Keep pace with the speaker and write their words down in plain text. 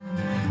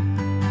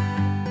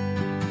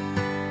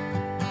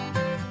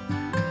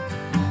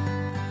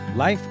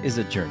Life is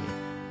a journey,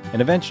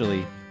 and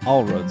eventually,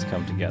 all roads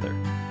come together.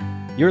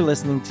 You're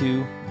listening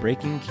to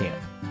Breaking Camp,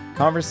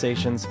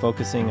 conversations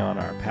focusing on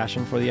our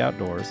passion for the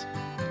outdoors,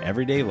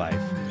 everyday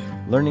life,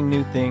 learning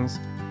new things,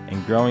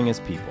 and growing as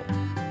people.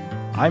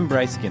 I'm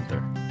Bryce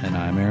Ginther. And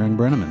I'm Aaron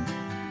Brenneman.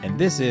 And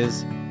this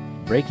is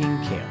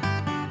Breaking Camp.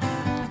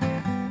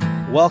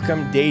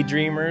 Welcome,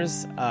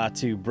 daydreamers,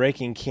 to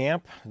Breaking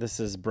Camp. This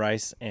is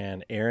Bryce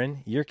and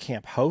Aaron, your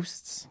camp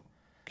hosts.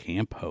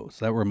 Camp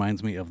host. That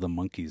reminds me of the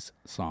Monkees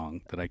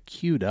song that I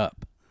queued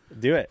up.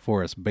 Do it.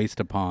 For us based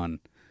upon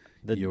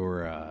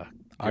your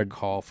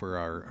call for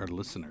our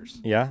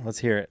listeners. Yeah, let's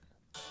hear it.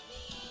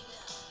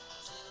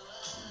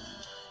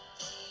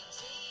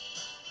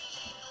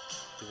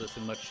 Do you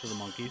listen much to the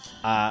Monkees?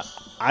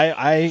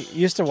 I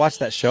used to watch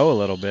that show a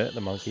little bit, the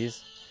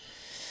Monkees.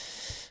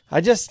 I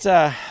just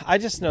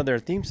know their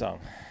theme song.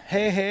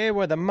 Hey, hey,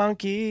 we're the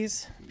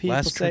Monkees.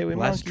 People say we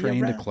last monkey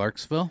train around. to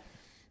Clarksville?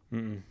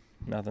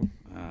 Nothing.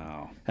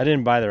 Oh. I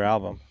didn't buy their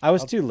album. I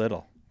was too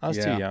little. I was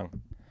too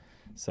young.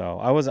 So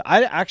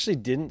I actually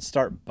didn't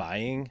start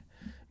buying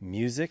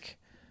music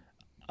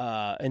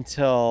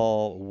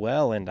until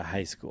well into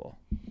high school.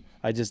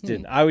 I just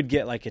didn't. I would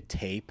get like a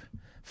tape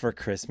for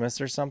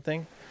Christmas or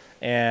something.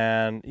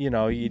 And, you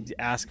know, you'd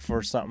ask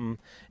for something,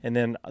 and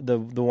then the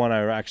one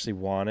I actually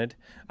wanted,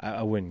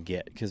 I wouldn't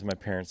get because my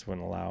parents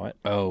wouldn't allow it.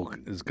 Oh,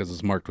 is because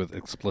it's marked with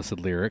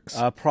explicit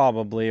lyrics?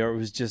 Probably, or it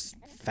was just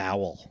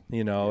foul.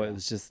 You know, it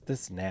was just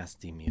this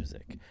nasty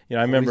music. You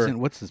know, I remember.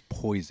 What's this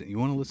Poison? You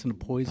want to listen to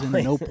Poison?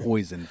 No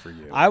Poison for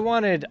you. I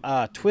wanted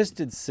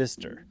Twisted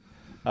Sister,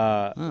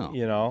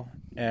 you know,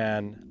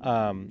 and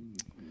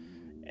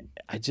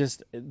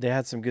they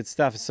had some good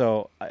stuff.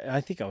 So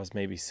I think I was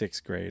maybe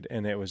sixth grade,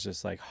 and it was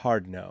just like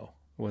hard no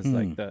was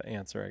like the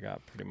answer I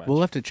got pretty much.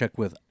 We'll have to check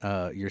with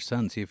your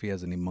son, see if he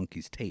has any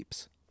Monkees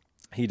tapes.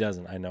 He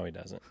doesn't. I know he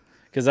doesn't.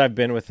 Because I've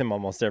been with him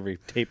almost every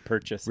tape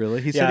purchase.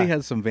 Really? He said he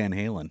has some Van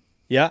Halen.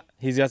 Yeah,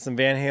 he's got some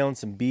Van Halen,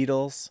 some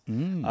Beatles.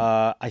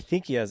 I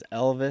think he has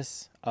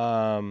Elvis.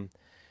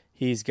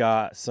 He's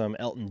got some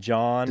Elton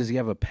John. Does he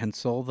have a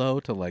pencil though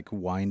to like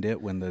wind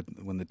it when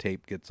the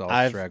tape gets all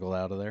straggled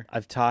out of there?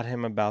 I've taught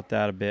him about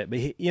that a bit,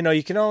 but you know,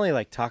 you can only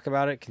like talk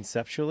about it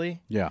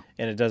conceptually. Yeah,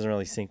 and it doesn't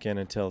really sink in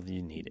until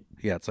you need it.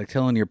 Yeah, it's like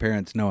telling your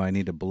parents, "No, I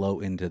need to blow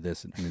into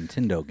this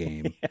Nintendo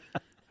game."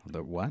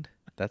 The what?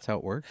 That's how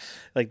it works.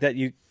 Like that,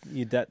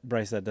 that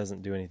Bryce, that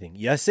doesn't do anything.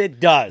 Yes, it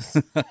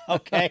does.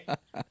 Okay.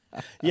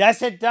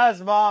 Yes, it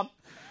does, Mom.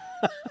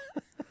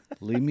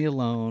 Leave me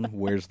alone.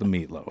 Where's the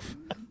meatloaf?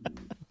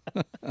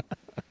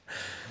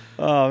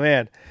 Oh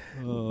man,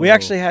 we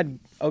actually had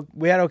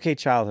okay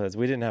childhoods.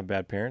 We didn't have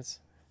bad parents,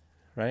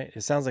 right?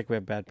 It sounds like we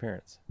have bad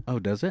parents. Oh,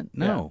 does it?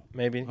 No, yeah,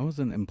 maybe. I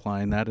wasn't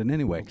implying that in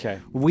any way. Okay,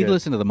 we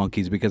listened to the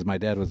Monkees because my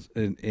dad was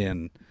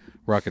in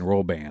rock and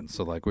roll bands,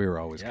 so like we were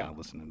always kind of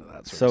listening to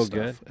that sort of stuff.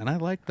 Good. And I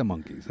like the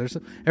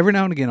Monkees. Every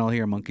now and again I'll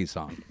hear a Monkee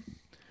song,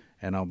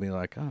 and I'll be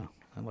like, oh,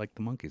 I like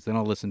the Monkees. Then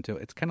I'll listen to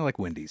it. It's kind of like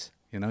Wendy's.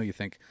 You know, you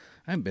think,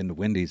 I haven't been to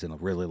Wendy's in a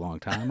really long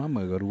time. I'm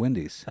going to go to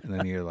Wendy's. And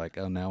then you're like,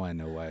 oh, now I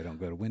know why I don't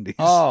go to Wendy's.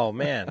 Oh,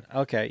 man.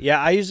 Okay. Yeah,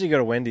 I usually go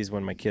to Wendy's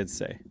when my kids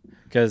say,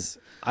 because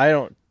I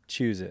don't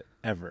choose it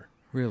ever.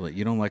 Really?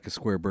 You don't like a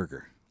square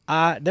burger?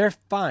 They're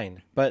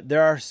fine, but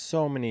there are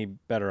so many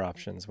better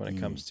options when it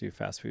comes to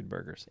fast food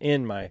burgers,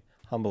 in my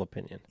humble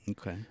opinion.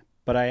 Okay.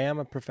 But I am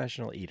a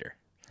professional eater.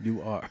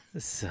 You are.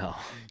 So.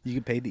 You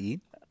get paid to eat?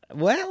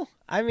 Well,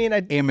 I mean,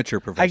 amateur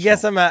professional. I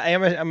guess I'm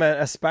an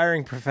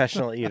aspiring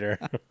professional eater.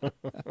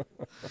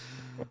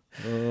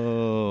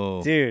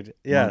 Oh, dude,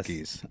 yes.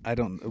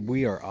 Monkees.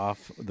 We are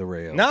off the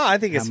rails. No, I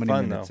think it's fun though.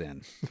 How many minutes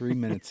in? 3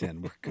 minutes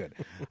in, we're good.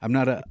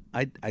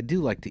 I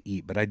do like to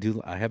eat, but I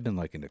have been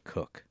liking to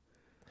cook.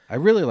 I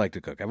really like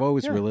to cook. I've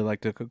always really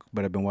liked to cook,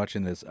 but I've been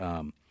watching this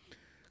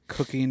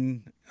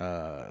cooking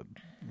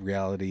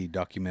reality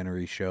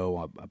documentary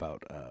show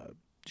about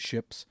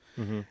ships,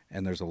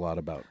 and there's a lot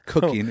about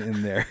cooking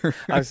in there.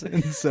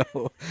 And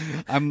so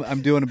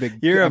I'm doing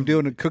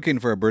a cooking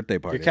for a birthday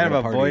party. You're kind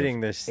of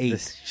avoiding this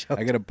show.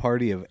 I got a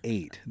party of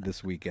 8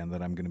 this weekend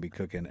that I'm going to be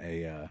cooking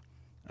a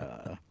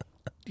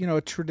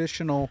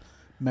traditional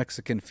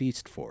Mexican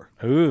feast for.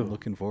 Ooh, I'm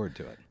looking forward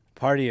to it. A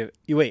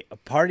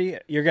party?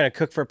 You're going to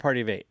cook for a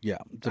party of 8? Yeah,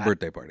 it's a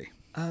birthday party.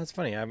 Oh, that's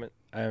funny. I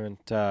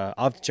haven't. I'll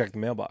have to check the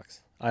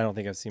mailbox. I don't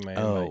think I've seen my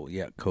invite. Oh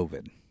yeah,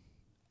 COVID.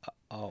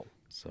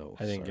 So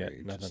I didn't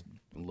get nothing. Just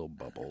little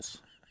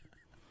bubbles.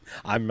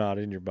 I'm not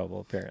in your bubble,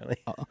 apparently.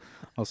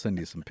 I'll send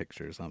you some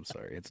pictures. I'm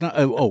sorry. It's not.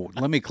 Oh,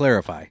 let me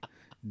clarify.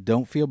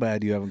 Don't feel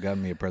bad you haven't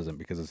gotten me a present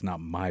because it's not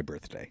my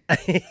birthday.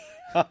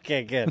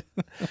 Okay, good.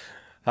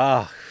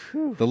 The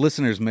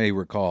listeners may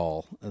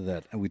recall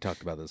that we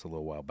talked about this a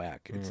little while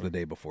back. It's the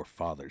day before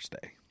Father's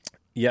Day.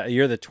 Yeah,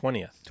 you're the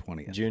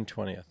 20th. June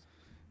 20th.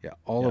 Yeah,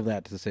 all of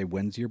that to say,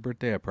 when's your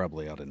birthday? I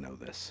probably ought to know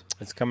this.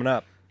 It's coming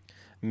up.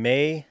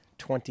 May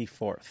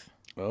 24th.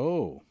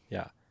 Oh.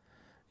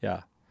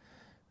 Yeah.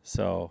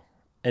 So,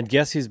 and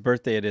guess whose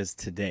birthday it is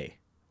today?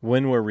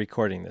 When we're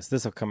recording this.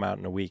 This will come out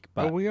in a week.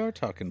 But we are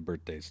talking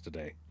birthdays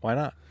today. Why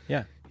not?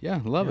 Yeah. Yeah,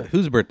 love it.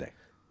 Whose birthday?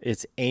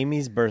 It's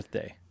Amy's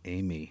birthday.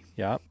 Amy.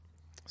 Yep.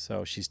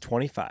 So she's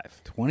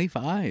 25.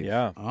 25.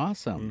 Yeah.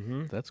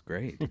 Awesome. That's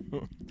great.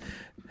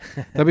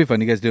 That'd be fun.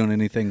 You guys doing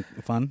anything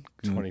fun?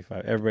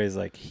 25. Everybody's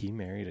like, he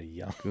married a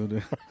young. Go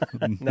to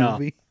a No.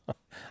 movie?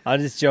 I'm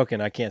just joking.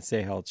 I can't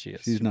say how old she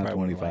is. She's She not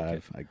probably wouldn't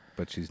like 25,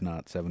 but she's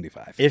not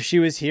 75. it. If she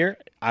was here,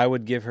 I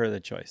would give her the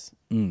choice.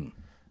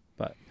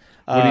 But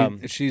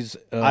She's.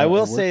 I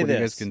will say what this.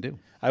 you guys can do.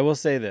 I will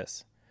say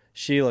this.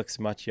 She looks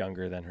much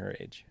younger than her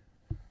age.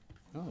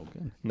 Oh,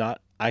 good.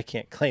 I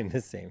can't claim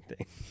the same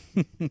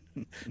thing.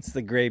 It's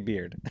the gray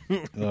beard.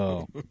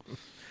 Oh,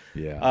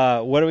 yeah.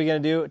 What are we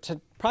going to do?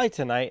 Probably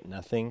tonight,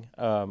 nothing.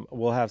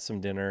 We'll have some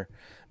dinner.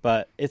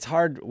 But it's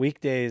hard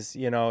weekdays,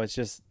 it's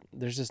just,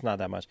 there's just not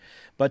that much.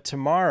 But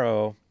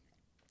tomorrow,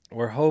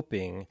 we're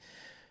hoping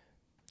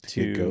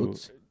to... Get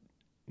goats?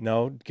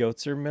 No,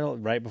 goats are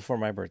right before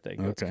my birthday.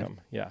 Goats Okay. come,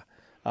 yeah.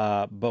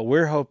 But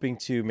we're hoping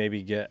to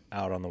maybe get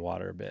out on the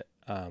water a bit.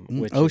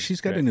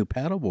 She's got a new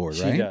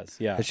paddleboard, right? She does,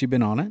 yeah. Has she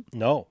been on it?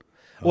 No.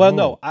 Well, Oh.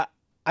 no.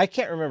 I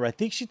can't remember. I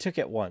think she took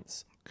it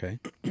once. Okay.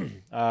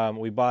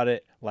 We bought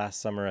it last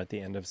summer at the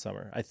end of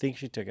summer. I think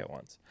she took it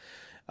once.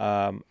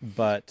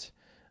 But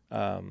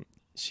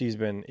she's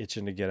been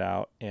itching to get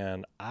out.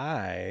 And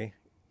I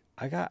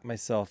got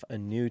myself a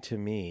new to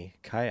me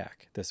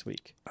kayak this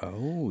week.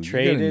 Oh, you got a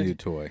Traded. new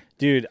toy.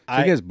 Dude, So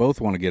you guys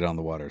both want to get on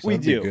the water. So We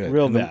that'd be do, good.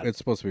 real And bad. It's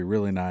supposed to be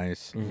really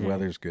nice. The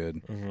weather's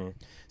good.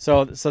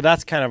 So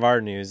that's kind of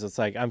our news. It's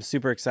like I'm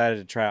super excited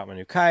to try out my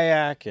new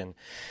kayak, and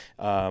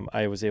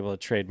I was able to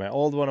trade my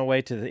old one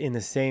away in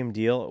the same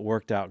deal. It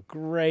worked out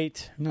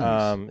great.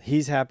 Nice.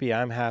 He's happy,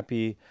 I'm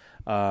happy,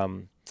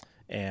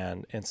 and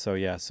so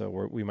yeah, so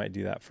we might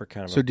do that for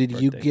kind of. So a did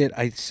you birthday. get?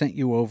 I sent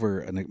you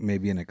over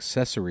maybe an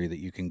accessory that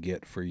you can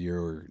get for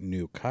your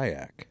new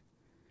kayak.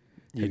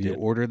 You Have you did.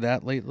 ordered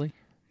that lately?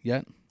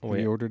 Yet? Have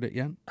Wait. you ordered it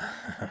yet?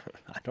 I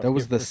don't That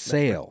was the remember.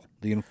 sail,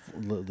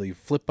 the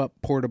flip up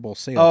portable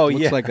sail. Oh, It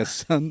looks yeah. like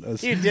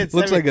You did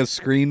looks send like me- a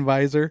screen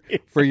visor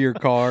for your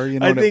car. You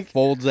know, I and it think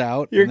folds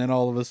out, your- and then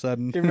all of a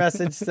sudden, Your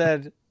message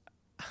said,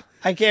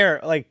 "I care."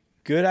 Like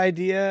good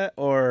idea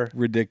or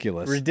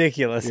ridiculous.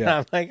 ridiculous. Yeah.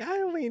 I'm like,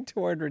 I lean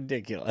toward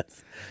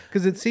ridiculous.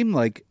 Because it seemed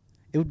like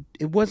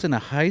it wasn't a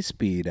high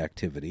speed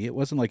activity. It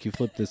wasn't like you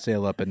flipped the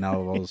sail up and now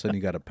all of a sudden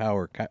you got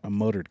a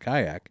motored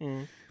kayak.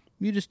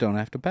 You just don't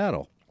have to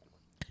paddle.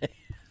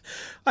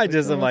 I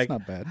just oh, am that's like,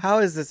 not bad. how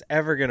is this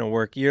ever going to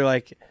work? You're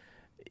like,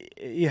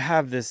 you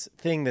have this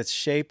thing that's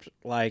shaped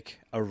like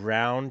a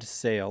round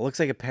sail. Looks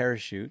like a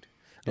parachute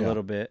a Yeah.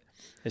 little bit.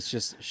 It's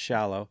just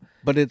shallow.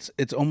 But it's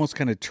almost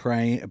kind of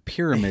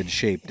pyramid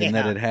shaped in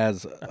that Yeah. it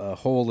has a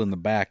hole in the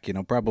back. You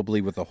know,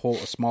 probably with a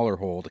smaller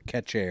hole to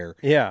catch air.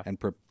 Yeah. and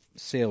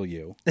sail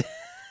you.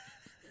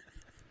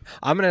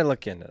 I'm going to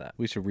look into that.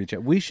 We should reach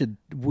out.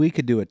 We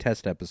could do a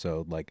test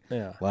episode like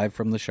Yeah. live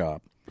from the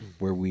shop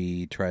where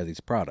we try these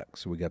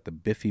products. So we got the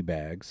Biffy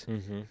bags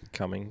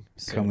Coming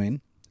soon.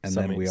 coming, and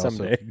then we also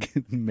someday.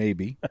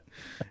 maybe,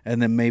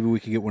 and then maybe we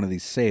could get one of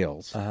these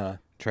sails.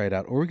 Try it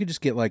out, or we could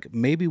just get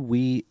maybe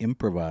we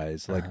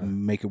improvise,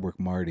 make it work,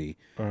 Marty.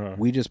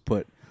 We just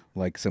put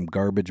some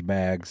garbage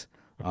bags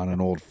on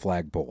an old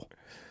flagpole.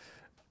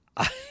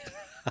 I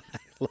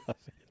love it.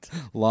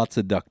 Lots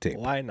of duct tape.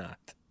 Why not?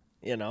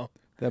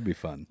 That'd be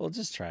fun. We'll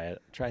just try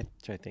it. Try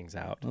things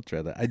out. I'll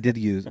try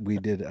that. We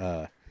did.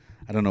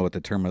 I don't know what the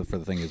term for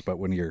the thing is, but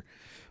when you're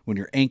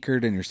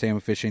anchored and you're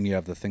salmon fishing, you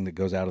have the thing that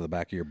goes out of the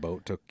back of your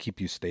boat to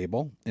keep you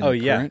stable in the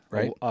current,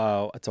 right?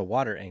 It's a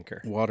water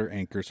anchor. Water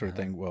anchor sort of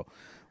thing. Well,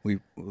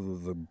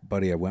 the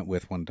buddy I went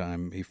with one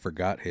time, he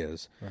forgot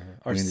his.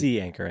 Or sea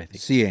anchor, I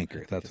think. Sea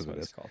anchor, that's is what it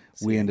it's is. called.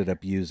 We ended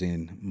up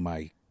using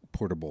my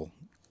portable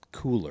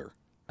cooler.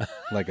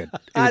 It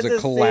As was a a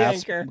sea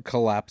anchor.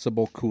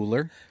 collapsible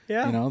cooler.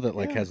 Yeah, You know, that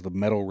yeah. has the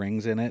metal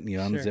rings in it, and you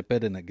Sure. unzip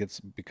it and it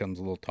becomes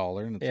a little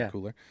taller and it's Yeah. a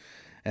cooler.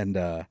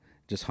 And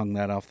just hung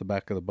that off the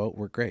back of the boat.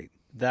 Worked great.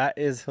 That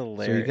is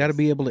hilarious. So you got to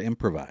be able to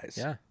improvise.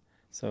 Yeah.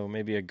 So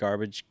maybe a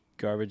garbage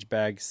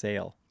bag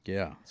sail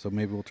Yeah. So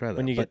maybe we'll try that.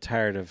 when you But get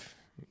tired of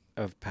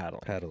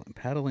paddling.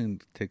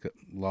 paddling take a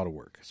lot of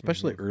work,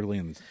 especially early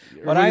in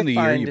What early I in the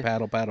year. You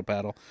find-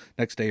 paddle.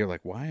 Next day you're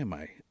like, why am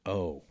I?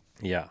 Oh,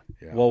 Yeah.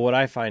 Yeah. Well, what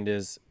I find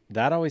is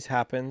that always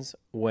happens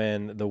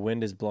when the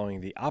wind is blowing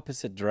the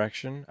opposite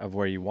direction of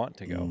where you want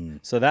to go.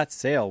 So that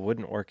sail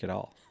wouldn't work at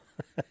all.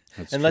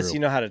 that's Unless true. you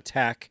know how to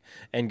tack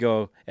and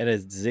go at a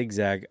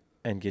zigzag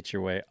and get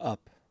your way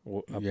up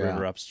Yeah.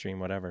 river, upstream,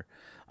 whatever.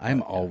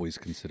 I'm always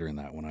considering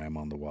that when I am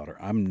on the water.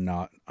 I'm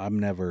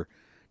never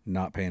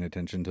not paying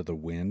attention to the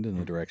wind and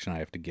the direction I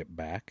have to get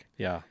back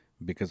Yeah.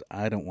 because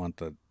I don't want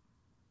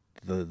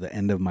the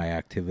end of my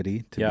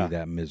activity to Yeah. be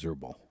that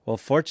miserable. Well,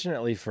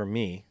 fortunately for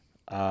me,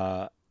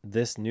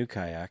 this new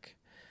kayak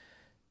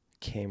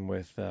came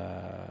with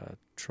a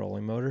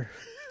trolling motor.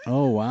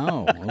 Oh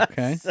wow!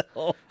 Okay,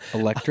 So,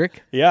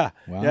 electric. yeah.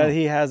 Wow. Yeah,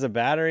 he has a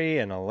battery,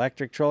 an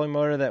electric trolling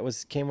motor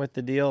that came with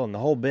the deal, and the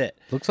whole bit.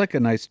 Looks like a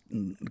nice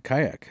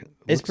kayak.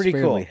 It's Looks pretty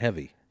fairly cool.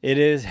 heavy. It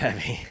is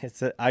heavy.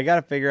 I got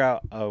to figure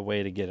out a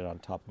way to get it on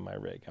top of my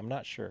rig. I'm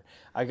not sure.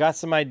 I got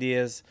some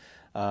ideas,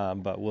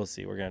 but we'll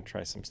see. We're going to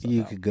try some stuff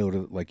You out. could go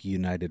to like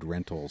United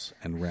Rentals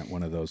and rent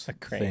one of those a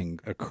crane.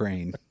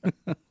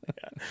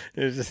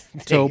 It's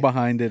just Tow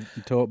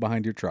it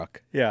behind your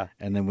truck. Yeah.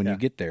 And then when Yeah. you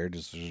get there,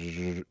 just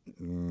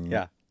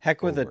Yeah.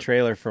 Heck with a over.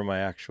 trailer for my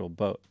actual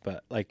boat,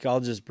 but like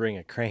I'll just bring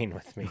a crane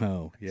with me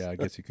Oh, yeah, I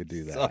guess you could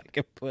do that. so I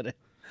can put it.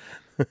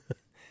 Well,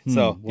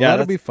 So that'll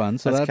that's- be fun.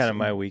 So that's kind of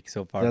my week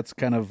so far. That's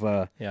kind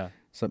of Yeah.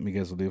 something you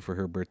guys will do for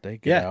her birthday.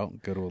 Get Yeah.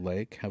 out, go to a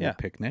lake, have Yeah. a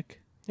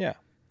picnic, Yeah.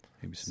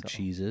 maybe some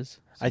cheeses.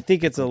 I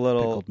think it's a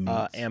little pickled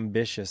meats.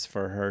 ambitious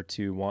for her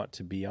to want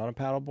to be on a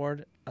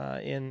paddleboard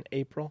in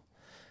April.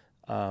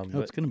 Oh,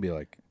 it's going to be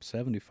like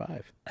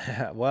 75.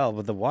 Well,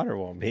 but the water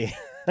won't be.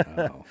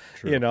 Oh,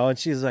 true. You know, and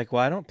she's like,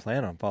 well, I don't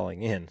plan on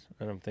falling in.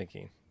 And I'm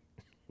thinking,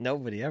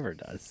 nobody ever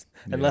does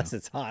unless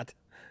it's hot,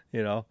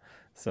 you know?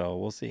 So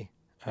we'll see.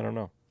 I don't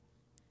know.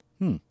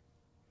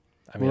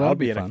 I mean, Well, I'll that'll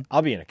be fun.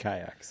 I'll be in a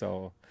kayak.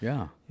 So,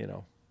 Yeah, you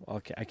know,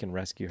 I can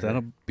rescue her.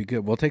 that'll be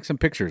good. We'll take some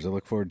pictures. I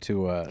look forward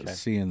to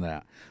seeing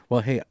that.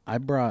 Well, hey, I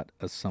brought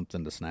us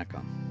something to snack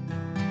on.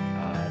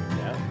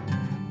 Yeah.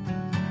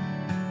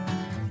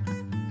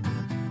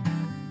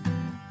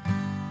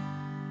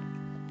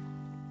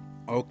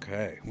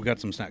 Okay, we got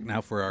some snack.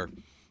 Now for our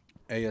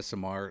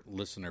ASMR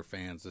listener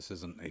fans, this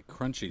isn't a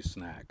crunchy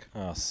snack.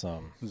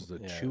 Awesome. This is a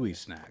chewy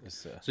snack.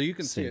 it's, So you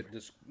can see it.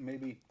 Just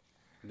maybe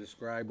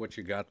describe what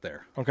you got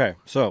there. Okay,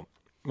 so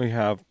we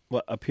have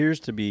what appears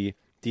to be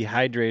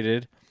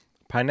dehydrated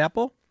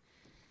pineapple,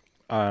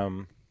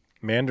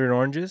 mandarin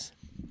oranges,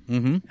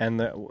 and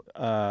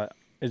the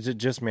is it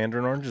just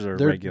mandarin oranges or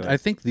regular? I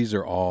think these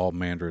are all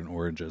mandarin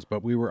oranges,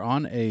 but we were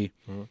on a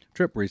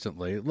trip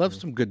recently. Love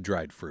some good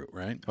dried fruit,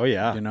 right? Oh,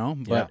 yeah. You know,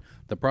 Yeah. but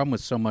the problem with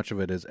so much of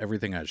it is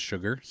everything has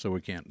sugar, so we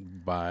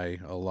can't buy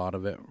a lot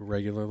of it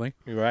regularly.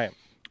 You're right.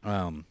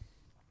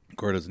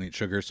 Cora doesn't eat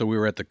sugar, so we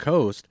were at the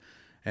coast,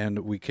 and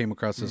we came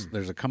across this.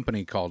 There's a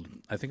company called,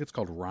 I think it's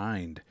called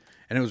Rind,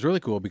 and it was really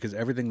cool because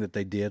everything that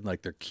they did,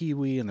 like their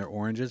kiwi and their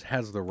oranges,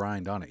 has the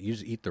rind on it. You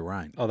just eat the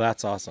rind. Oh,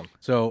 that's awesome.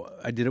 So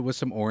I did it with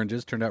some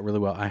oranges. Turned out really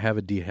well. I have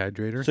a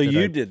dehydrator. So that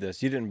you I- did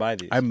this. You didn't buy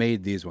these. I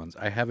made these ones.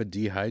 I have a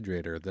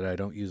dehydrator that I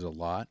don't use a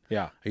lot.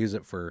 Yeah. I use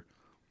it for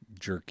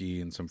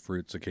jerky and some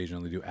fruits.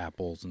 Occasionally do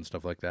apples and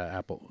stuff like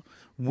that.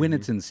 When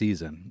it's in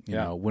season, you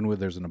Yeah. know, when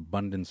there's an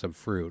abundance of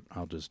fruit,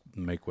 I'll just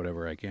make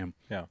whatever I can.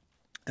 Yeah.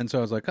 And so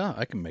I was like, oh,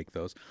 I can make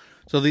those.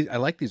 So I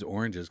like these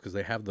oranges because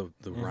they have the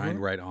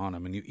rind right on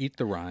them, and you eat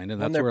the rind, and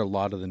that's they're- where a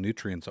lot of the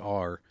nutrients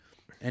are.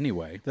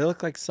 Anyway, They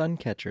look like sun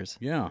catchers.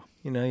 yeah.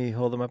 You know, you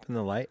hold them up in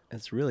the light.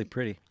 It's really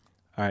pretty.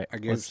 All right. I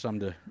gave some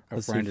to a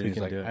let's see friend, if and we he's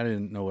can like, do it. I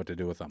didn't know what to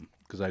do with them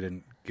because I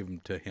didn't give them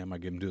to him. I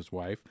gave them to his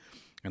wife,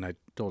 and I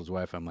told his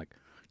wife, I'm like,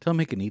 tell him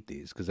he can eat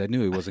these because I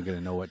knew he wasn't going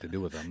to know what to do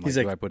with them. He's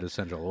do like, I put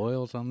essential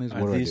oils on these? Are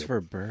What do I these do?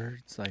 for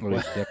birds? Like, Are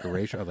what? these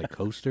decoration? Are they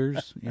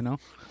coasters? You know,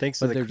 Thanks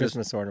for But the they're just-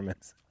 Christmas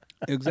ornaments.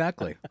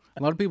 exactly.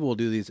 A lot of people will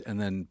do these and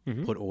then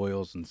Mm-hmm. put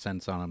oils and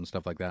scents on them and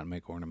stuff like that and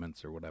make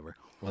ornaments or whatever.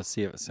 Let's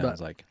see if it sounds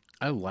But- like.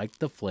 I like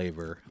the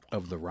flavor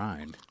of the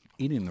rind.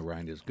 Eating the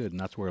rind is good, and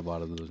that's where a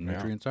lot of those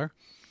nutrients are.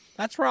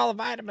 That's where all the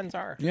vitamins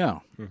are.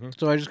 Yeah. Mm-hmm.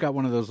 So I just got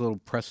one of those little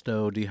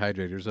Presto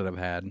dehydrators that I've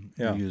had.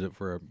 Yeah. We use it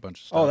for a bunch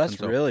of stuff. Oh, that's And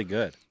so really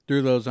good.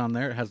 Threw those on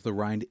there. It has the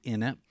rind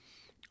in it.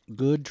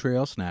 Good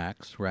trail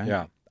snacks, right?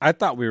 Yeah. I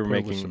thought we were Put it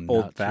with making some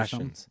old nuts or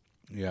something. fashions.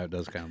 Yeah, it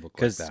does kind of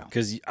look like that.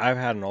 Because I've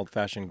had an old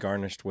fashioned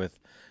garnished with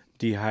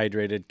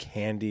dehydrated,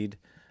 candied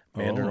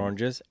mandarin Oh.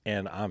 oranges,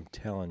 and I'm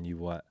telling you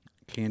what,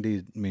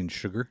 Candy means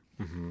sugar.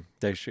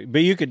 they should.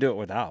 But you could do it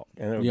without,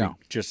 and it would Yeah. be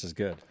just as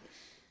good.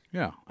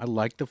 Yeah, I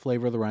like the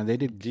flavor of the rind. They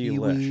did kiwi,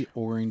 Delish.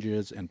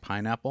 oranges, and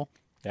pineapple.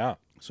 Yeah.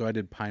 So I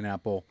did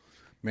pineapple,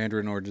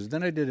 mandarin oranges.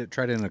 Then I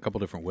tried it in a couple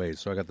different ways.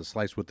 So I got the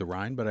slice with the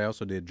rind, but I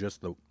also did just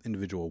the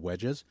individual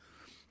wedges.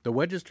 The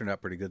wedges turned out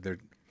pretty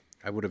good.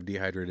 I would have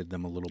dehydrated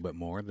them a little bit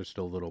more. They're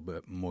still a little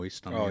bit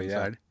moist on the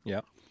inside.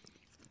 Yeah.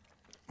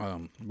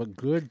 But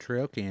good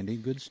trail candy,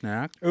 good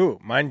snack. Ooh,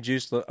 mine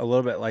juiced a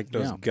little bit like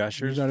those Yeah.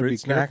 Gushers You gotta fruit be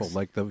careful, snacks,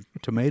 like the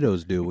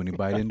tomatoes do when you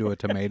bite into a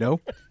tomato.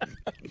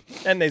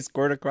 and they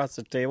squirt across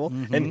the table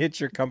Mm-hmm. and hit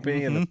your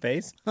company in the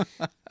face.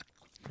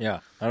 Yeah,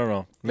 I don't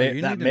know.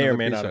 You That need may or another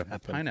may piece not of have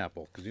happened.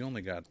 pineapple because you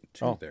only got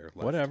two Oh, there left.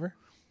 whatever.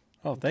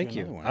 Oh, thank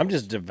you. another one. I'm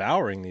just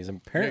devouring these.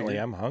 Apparently,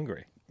 Yeah, I'm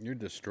hungry. You're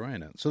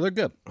destroying it. So they're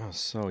good. Oh,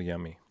 so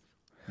yummy.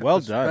 Well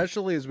done.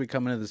 Especially as we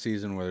come into the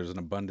season where there's an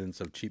abundance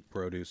of cheap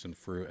produce and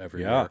fruit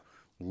everywhere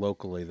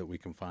locally that we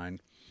can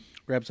find.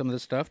 Grab some of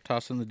this stuff,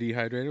 toss in the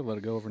dehydrator, let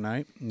it go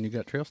overnight, and you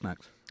got trail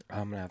snacks.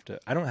 I'm gonna have to.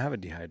 I don't have a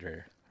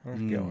dehydrator. I'm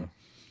gonna get one.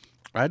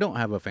 I don't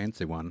have a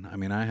fancy one. I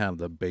mean, I have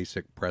the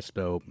basic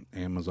Presto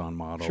Amazon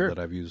model Sure. that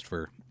I've used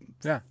for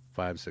Yeah.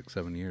 5, 6,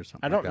 7 years.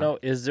 Something I don't like know.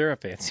 Is there a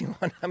fancy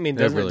one? I mean,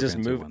 They have doesn't it really just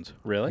fancy move? ones.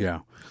 Really? Yeah.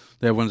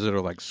 They have ones that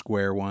are like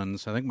square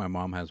ones. I think my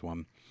mom has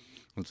one.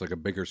 It's like a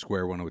bigger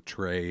square one with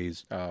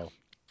trays. Oh,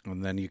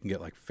 And then you can get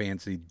like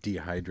fancy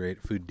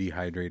food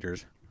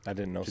dehydrators. I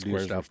didn't know to do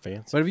squares were stuff.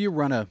 fancy. But if you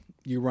run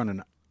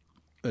an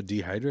a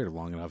dehydrator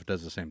long enough, it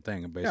does the same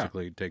thing. It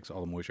basically takes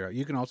all the moisture out.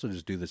 You can also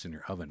just do this in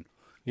your oven.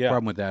 Yeah.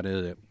 Problem with that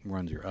is it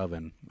runs your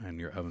oven, and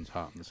your oven's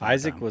hot in the same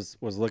Isaac time. was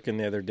looking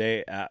the other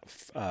day at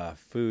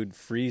food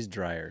freeze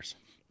dryers.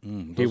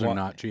 Those are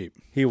not cheap.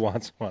 He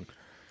wants one.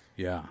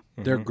 Yeah,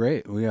 they're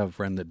great. We have a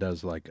friend that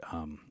does like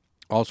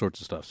all sorts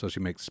of stuff. So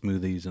she makes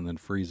smoothies and then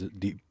freeze it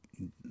deep.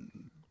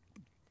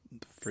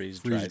 Freeze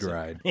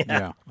dried.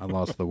 Yeah, I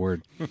lost the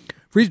word.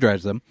 Freeze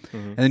dries them,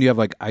 and then you have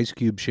like ice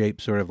cube shape,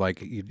 sort of like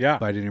you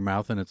bite in your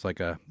mouth, and it's like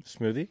a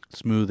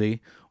smoothie.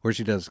 Or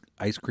she does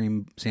ice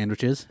cream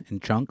sandwiches in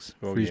chunks.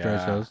 Freeze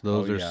dries those.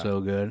 Those are so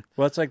good.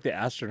 Well, it's like the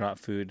astronaut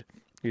food.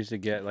 You used to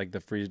get like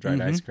the freeze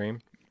dried ice cream.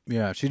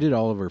 Yeah, she did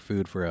all of her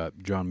food for a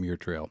John Muir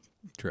Trail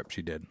trip.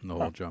 She did the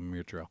whole John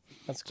Muir Trail.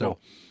 That's cool.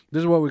 So this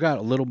is what we got.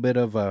 A little bit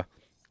of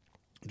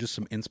just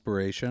some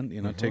inspiration.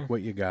 You know, take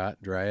what you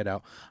got, dry it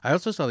out. I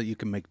also saw that you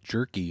can make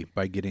jerky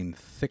by getting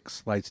thick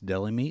sliced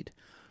deli meat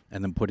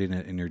and then putting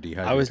it in your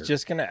dehydrator. I was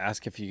just going to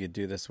ask if you could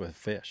do this with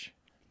fish.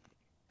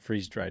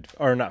 Freeze dried,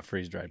 or not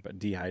freeze dried, but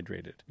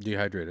dehydrated.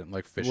 Dehydrated,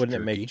 like fish Wouldn't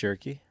jerky. it make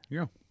jerky?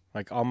 Yeah.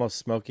 Like almost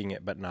smoking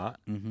it, but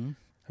not? Mm-hmm.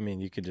 I mean,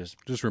 you could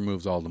just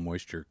removes all the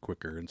moisture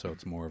quicker, and so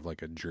it's more of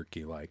like a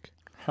jerky-like.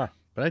 Huh.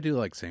 But I do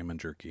like salmon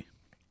jerky.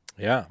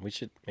 Yeah, we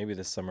should. Maybe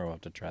this summer we'll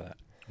have to try that.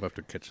 We'll have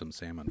to catch some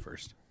salmon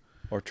first.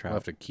 Or trout. We'll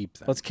have to keep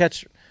them. Let's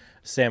catch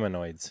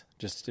salmonoids,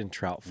 just in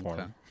trout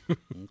form.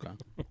 Okay.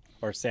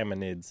 Or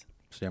salmonids.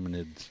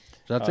 Salmonids.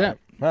 So that's it.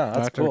 Wow,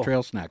 that's our cool.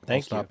 trail snack.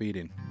 Thank I'll stop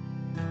eating.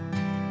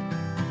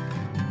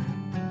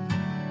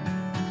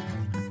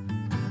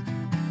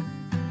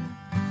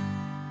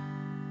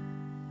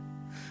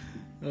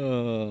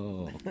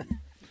 Oh.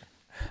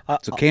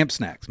 So camp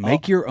snacks.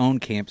 Make your own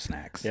camp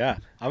snacks. Yeah.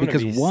 I'm going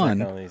to be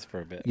one, on these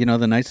for a bit. You know,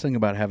 the nice thing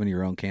about having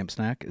your own camp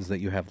snack is that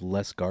you have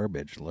less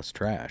garbage, less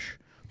trash.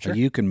 Sure. Like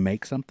you can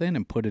make something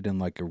and put it in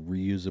like a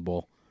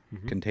reusable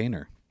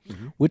container.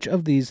 Which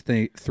of these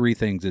three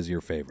things is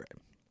your favorite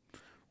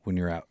when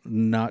you're out?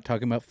 Not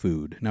talking about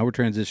food. Now we're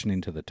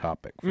transitioning to the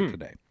topic for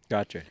today.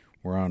 Gotcha.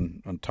 We're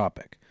on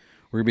topic.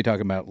 We're going to be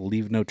talking about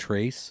leave no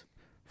trace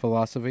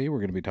philosophy. We're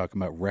going to be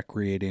talking about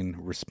recreating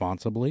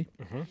responsibly.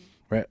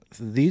 Right?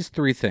 These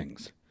three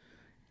things.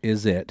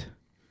 Is it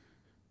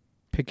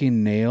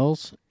picking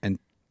nails and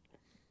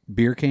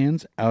beer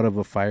cans out of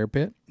a fire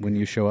pit when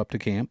you show up to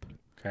camp?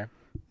 Okay.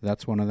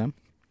 That's one of them.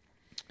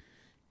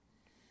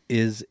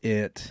 Is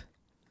it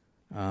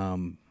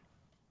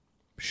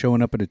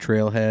showing up at a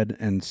trailhead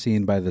and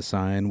seeing by the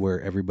sign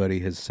where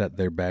everybody has set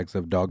their bags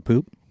of dog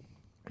poop?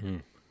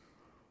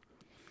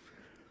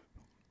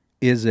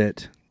 Is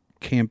it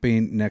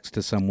camping next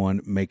to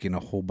someone making a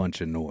whole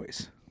bunch of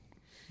noise?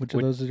 Which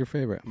of those is your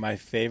favorite? My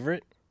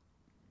favorite?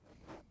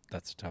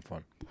 That's a tough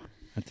one.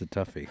 That's a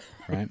toughie,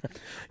 right?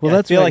 Well,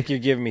 I feel like you're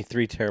giving me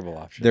three terrible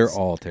options. They're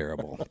all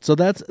terrible.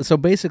 So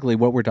basically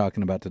what we're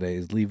talking about today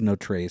is leave no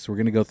trace. We're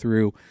going to go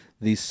through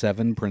these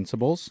 7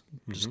 principles,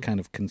 just kind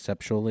of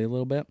conceptually a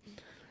little bit.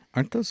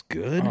 Aren't those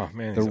good? Oh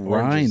man,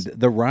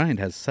 the rind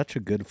has such a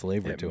good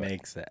flavor to it. It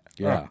makes it.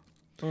 Yeah.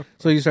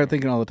 So you start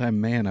thinking all the time,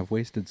 man, I've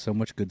wasted so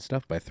much good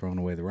stuff by throwing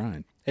away the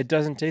rind. It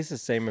doesn't taste the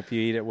same if you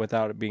eat it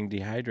without it being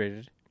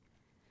dehydrated.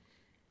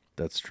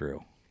 That's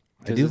true.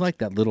 I do like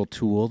that little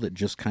tool that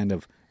just kind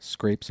of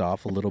scrapes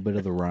off a little bit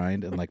of the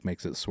rind and like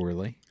makes it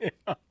swirly.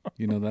 Yeah.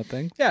 You know that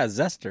thing? Yeah,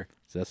 zester.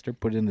 Zester,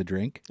 put it in the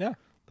drink. Yeah.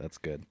 That's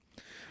good.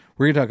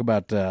 We're going to talk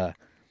about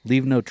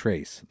leave no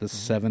trace, the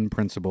 7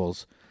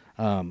 principles.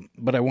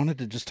 But I wanted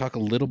to just talk a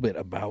little bit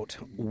about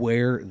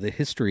where the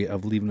history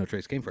of leave no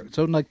trace came from.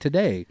 So like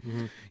today,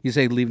 you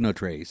say leave no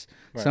trace.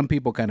 Right. Some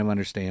people kind of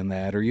understand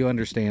that, or you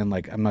understand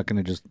like I'm not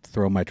going to just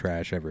throw my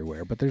trash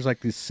everywhere. But there's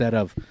like this set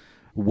of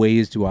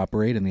ways to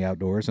operate in the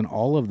outdoors, and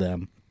all of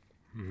them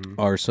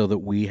are so that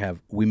we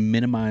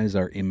minimize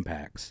our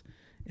impacts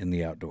in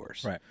the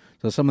outdoors. Right.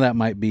 So some of that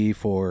might be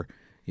for,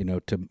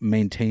 to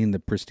maintain the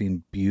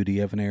pristine beauty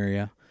of an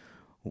area.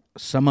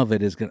 Some of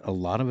it a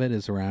lot of it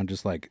is around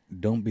just like,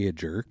 don't be a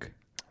jerk.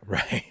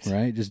 Right.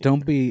 Right. Just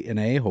don't be an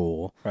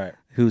a-hole. Right.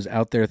 Who's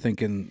out there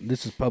thinking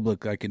this is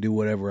public, I can do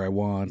whatever I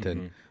want.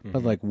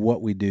 But like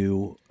what we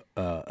do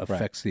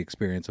affects the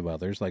experience of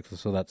others. Like,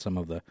 so that's some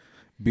of the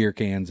beer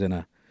cans in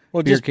a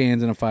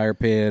fire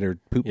pit, or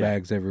poop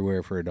bags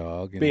everywhere for a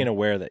dog. Being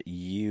aware that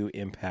you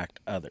impact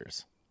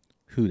others.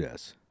 Who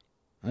does?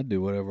 I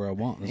do whatever I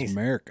want. This is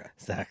America.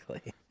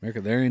 Exactly.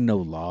 America. There ain't no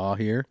law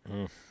here.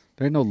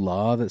 There ain't no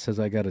law that says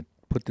I got to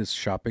put this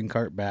shopping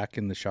cart back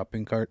in the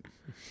shopping cart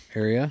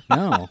area.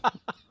 No.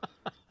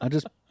 I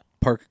just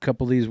park a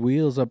couple of these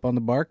wheels up on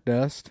the bark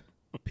dust,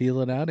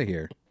 peel it out of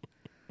here.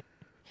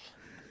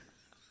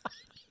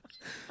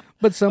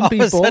 But some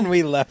people... All of a sudden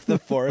we left the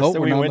forest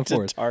and we went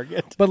to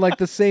Target. But like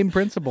the same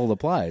principle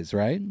applies,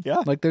 right?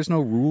 Yeah. Like there's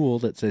no rule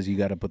that says you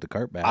got to put the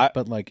cart back,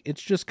 but like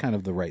it's just kind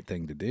of the right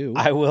thing to do.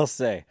 I will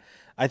say,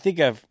 I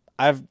think I've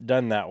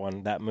done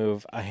that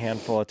move a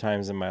handful of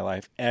times in my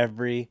life.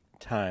 Every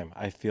time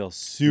I feel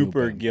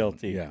super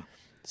guilty. Yeah.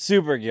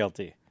 Super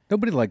guilty.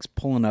 Nobody likes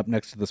pulling up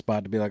next to the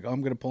spot to be like, oh,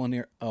 I'm going to pull in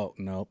here. Oh,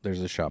 no,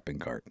 there's a shopping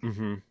cart.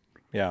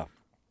 Yeah.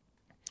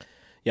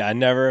 Yeah, I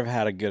never have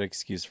had a good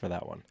excuse for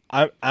that one.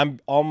 I'm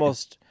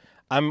almost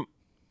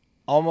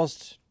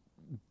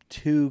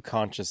too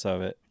conscious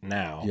of it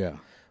now. Yeah.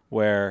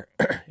 Where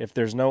if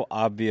there's no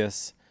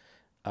obvious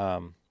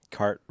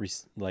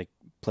like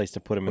place to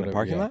put them in the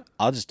parking lot,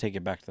 I'll just take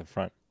it back to the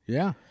front.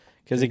 Yeah.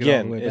 Because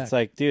again, it's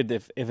like, dude,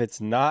 if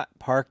it's not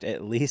parked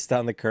at least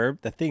on the curb,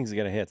 the thing's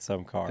gonna hit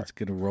some car. It's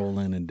gonna roll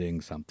in and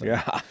ding something.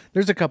 Yeah.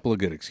 There's a couple of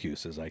good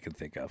excuses I can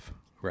think of,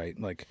 right?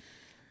 Like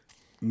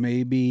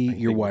maybe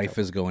your wife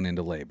is going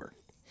into labor.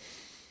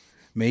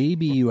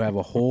 Maybe you have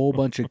a whole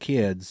bunch of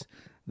kids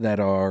that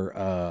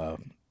are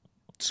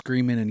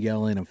screaming and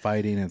yelling and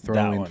fighting and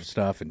throwing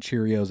stuff and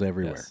Cheerios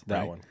everywhere. Yes, that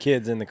right? one.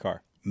 Kids in the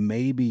car.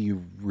 Maybe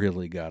you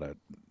really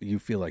you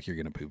feel like you're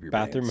going to poop your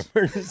bathroom pants.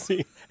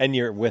 emergency, and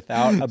you're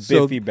without a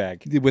Biffy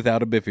bag.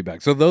 Without a Biffy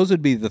bag. So those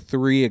would be the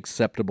 3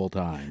 acceptable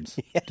times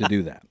to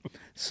do that.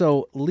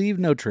 So leave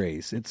no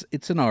trace.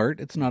 It's an art.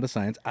 It's not a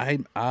science.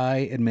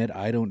 I admit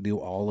I don't do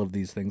all of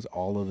these things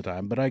all of the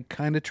time, but I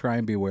kind of try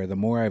and be aware. The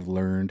more I've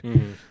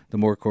learned, the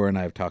more Cora and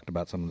I have talked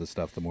about some of this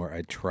stuff, the more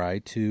I try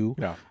to.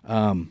 Yeah.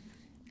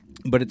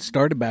 But it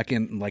started back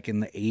in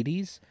the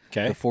 80s.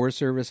 Okay. The Forest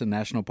Service and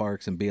National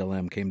Parks and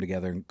BLM came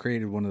together and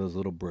created one of those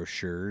little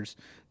brochures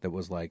that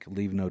was like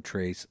Leave No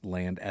Trace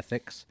Land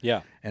Ethics.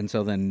 Yeah. And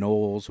so then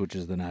NOLS, which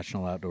is the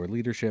National Outdoor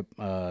Leadership,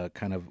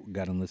 kind of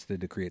got enlisted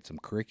to create some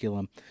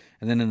curriculum.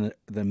 And then in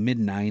the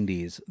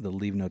mid-90s, the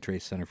Leave No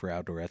Trace Center for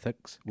Outdoor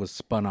Ethics was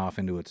spun off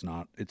into its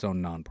own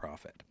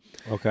nonprofit.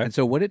 Okay. And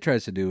so what it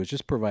tries to do is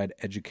just provide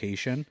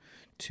education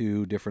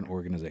to different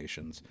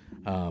organizations,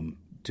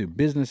 to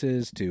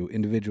businesses, to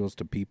individuals,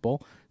 to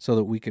people, so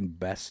that we can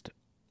best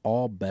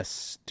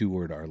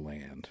steward our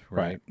land,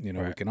 right?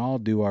 We can all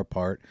do our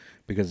part,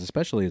 because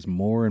especially as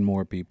more and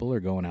more people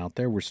are going out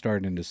there, we're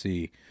starting to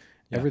see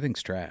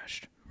everything's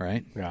trashed,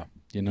 right? Yeah.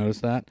 You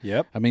notice that?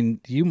 Yep. I mean,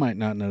 you might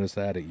not notice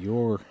that at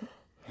your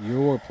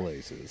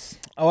places.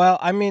 Well,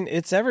 I mean,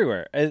 it's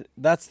everywhere.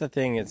 That's the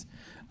thing. It's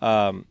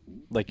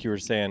like you were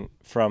saying,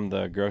 from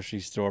the grocery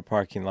store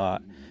parking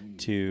lot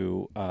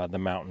to the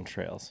mountain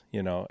trails.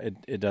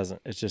 It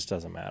just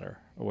doesn't matter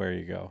where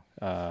you go.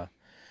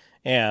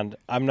 And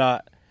I'm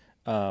not.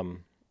 I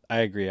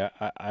agree.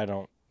 I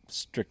don't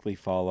strictly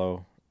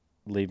follow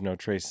Leave No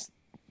Trace.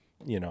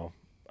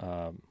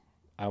 I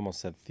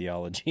almost said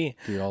theology.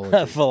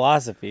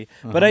 Philosophy,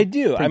 but I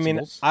do.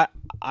 Principles. I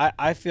mean,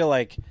 I feel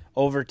like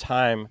over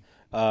time,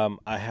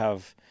 I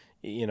have,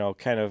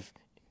 kind of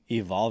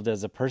evolved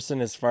as a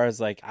person, as far as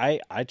like,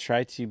 I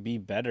try to be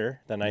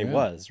better than I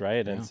was.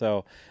 Right. Yeah. And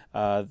so,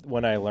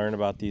 when I learn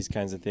about these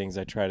kinds of things,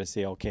 I try to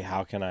say, okay,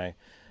 how can I,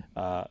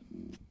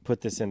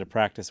 put this into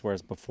practice?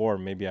 Whereas before,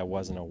 maybe I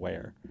wasn't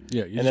aware.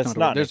 Yeah. And it's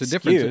not, there's a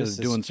difference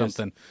in doing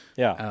something,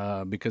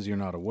 because you're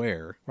not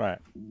aware. Right.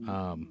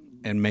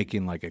 And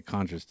making like a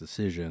conscious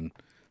decision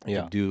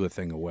to do a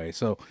thing away.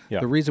 So Yeah.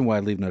 the reason why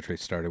Leave No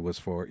Trace started was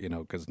for,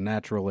 because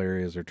natural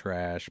areas are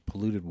trash,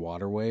 polluted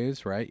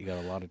waterways, right? You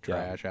got a lot of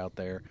trash out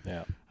there.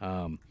 Yeah.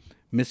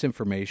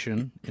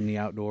 Misinformation in the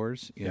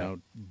outdoors,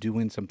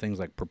 doing some things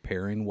like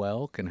preparing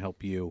well can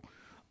help you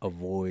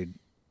avoid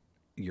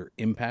your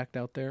impact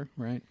out there,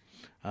 right?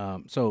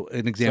 So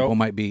an example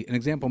might be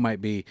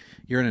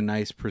you're in a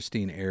nice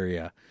pristine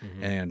area,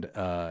 and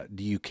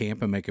do you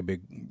camp and make a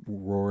big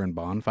roaring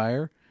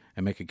bonfire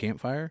and make a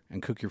campfire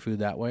and cook your food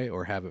that way,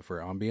 or have it for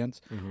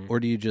ambience? Or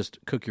do you just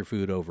cook your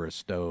food over a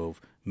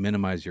stove,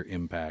 minimize your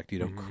impact,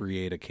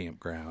 create a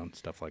campground,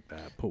 stuff like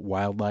that, put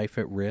wildlife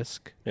at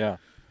risk? Yeah.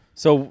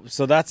 So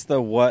that's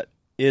the what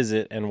is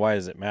it and why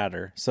does it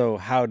matter? So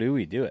how do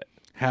we do it?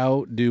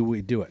 How do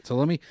we do it? So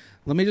let me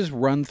just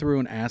run through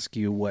and ask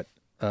you what,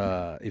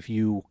 if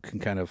you can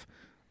kind of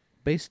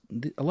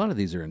a lot of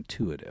these are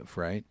intuitive,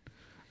 right?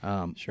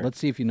 Sure. Let's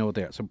see if you know what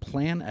they are. So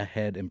plan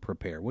ahead and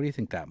prepare. What do you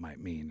think that might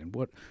mean? And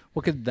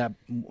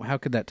how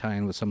could that tie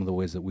in with some of the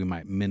ways that we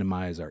might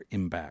minimize our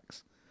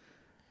impacts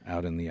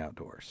out in the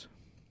outdoors?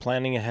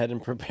 Planning ahead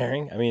and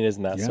preparing. I mean,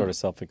 isn't that sort of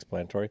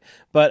self-explanatory?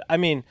 But I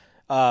mean,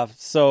 I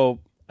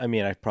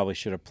probably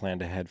should have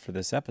planned ahead for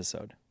this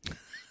episode.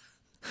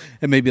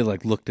 And maybe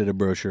like looked at a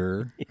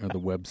brochure or the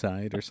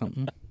website or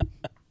something.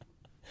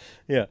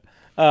 Yeah.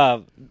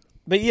 But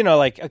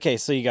okay,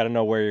 so you got to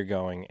know where you're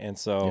going. And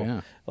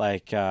so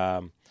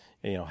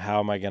how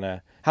am I going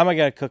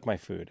to cook my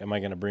food? Am I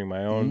going to bring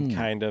my own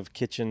kind of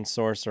kitchen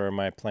source, or am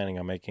I planning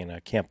on making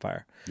a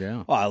campfire?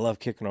 Yeah. Oh, I love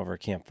cooking over a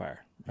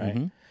campfire,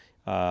 right?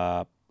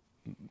 But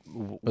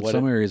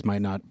some areas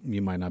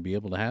you might not be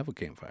able to have a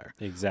campfire.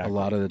 Exactly. A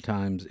lot of the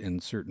times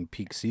in certain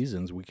peak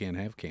seasons, we can't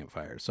have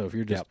campfires. So if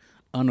you're just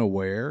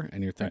unaware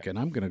and you're thinking,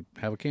 I'm going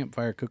to have a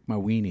campfire, cook my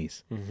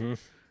weenies,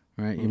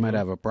 right? You might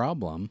have a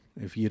problem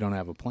if you don't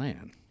have a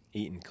plan.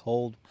 Eating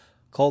cold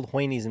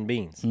weenies and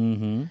beans.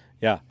 Mm-hmm.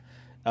 Yeah.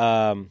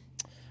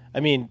 I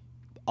mean,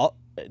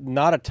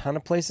 not a ton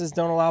of places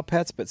don't allow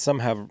pets, but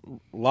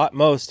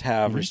most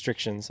have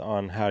restrictions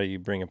on how do you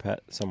bring a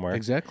pet somewhere.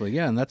 Exactly.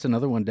 Yeah. And that's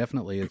another one.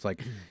 Definitely. It's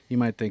like, you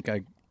might think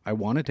I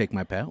want to take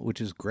my pet,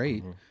 which is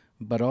great,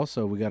 but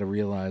also we got to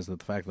realize that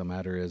the fact of the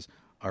matter is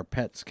our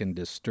pets can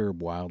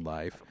disturb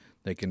wildlife.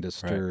 They can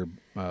disturb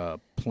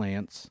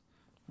plants,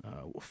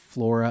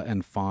 flora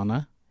and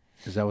fauna.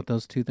 Is that what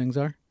those two things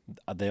are?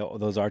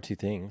 Those are two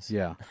things.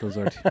 Yeah, those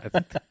are two.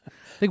 I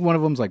think one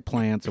of them's like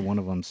plants and one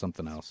of them's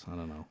something else. I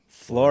don't know.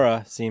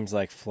 Flora seems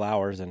like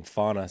flowers, and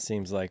fauna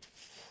seems like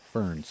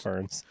Ferns.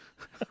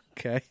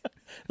 Okay.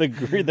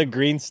 the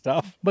green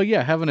stuff. But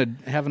yeah, having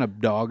a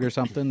dog or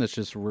something that's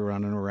just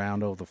running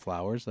around over the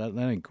flowers, that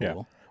ain't cool.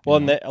 Yeah. Well,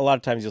 and a lot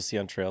of times you'll see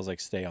on trails, like,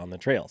 stay on the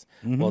trails.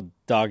 Mm-hmm. Well,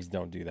 dogs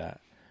don't do that,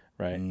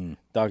 right?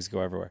 Dogs go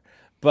everywhere.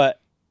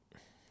 But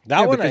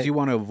that one, because you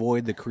want to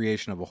avoid the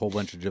creation of a whole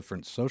bunch of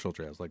different social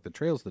trails. Like, the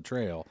trail's the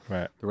trail.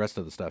 Right. The rest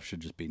of the stuff should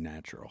just be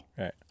natural.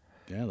 Right.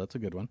 Yeah, that's a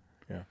good one.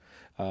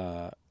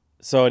 Yeah.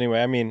 So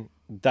anyway, I mean,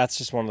 that's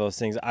just one of those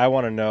things. I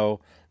want to know,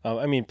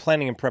 I mean,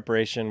 planning and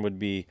preparation would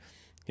be,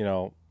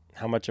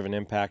 how much of an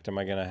impact am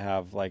I going to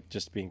have, like,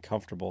 just being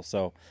comfortable?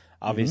 So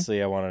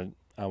obviously I want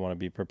to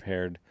be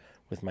prepared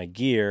with my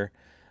gear.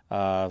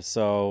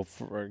 So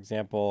for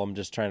example, I'm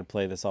just trying to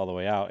play this all the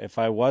way out. If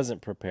I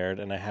wasn't prepared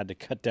and I had to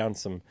cut down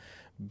some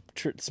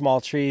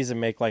small trees and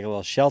make like a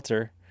little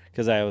shelter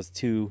because I was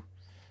too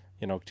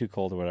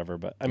cold or whatever.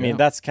 But I mean,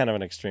 that's kind of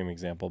an extreme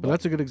example. But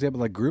that's a good example.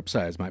 Like, group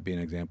size might be an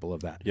example of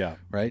that. Yeah.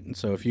 Right. And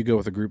so if you go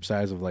with a group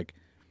size of, like,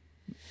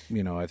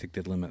 I think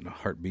they limit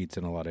heartbeats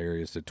in a lot of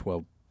areas to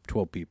 12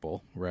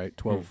 people, right?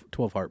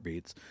 12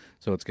 heartbeats.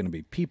 So it's going to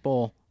be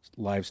people,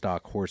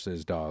 livestock,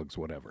 horses, dogs,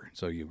 whatever.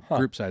 So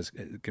group size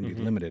can be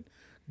limited.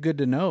 Good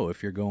to know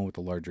if you're going with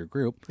a larger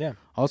group. Yeah.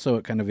 Also,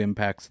 it kind of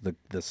impacts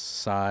the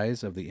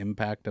size of the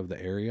impact of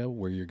the area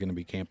where you're going to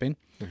be camping,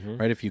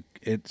 right?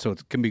 So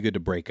it can be good to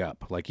break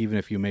up. Like, even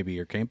if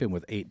you're camping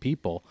with 8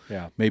 people,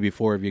 maybe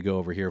 4 of you go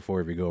over here, 4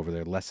 of you go over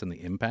there, lessen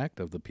the impact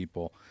of the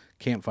people.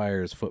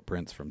 Campfires,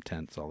 footprints from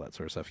tents, all that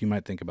sort of stuff. You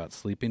might think about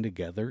sleeping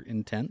together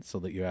in tents so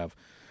that you have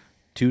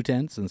 2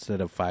 tents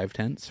instead of 5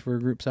 tents for a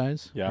group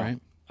size. Yeah. Right?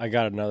 I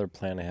got another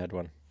plan ahead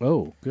one.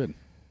 Oh, good.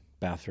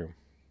 Bathroom.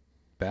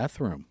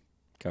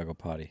 Gotta go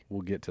potty.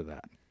 We'll get to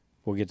that.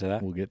 We'll get to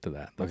that? We'll get to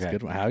that. That's okay. a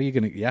good one. How are you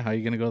gonna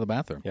go to the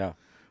bathroom? Yeah.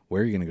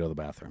 Where are you gonna go to the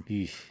bathroom?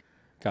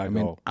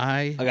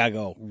 I gotta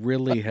go.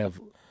 Really have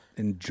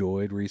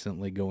enjoyed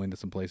recently going to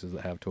some places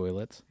that have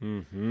toilets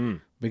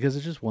because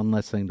it's just one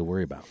less thing to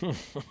worry about. I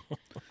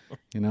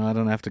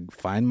don't have to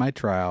find my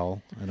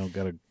trowel. I don't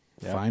gotta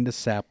find a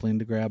sapling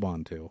to grab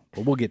onto.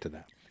 But we'll get to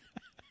that.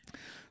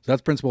 So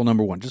that's principle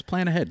number 1. Just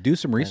plan ahead. Do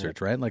some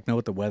research, right? Like, know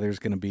what the weather's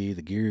going to be,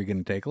 the gear you're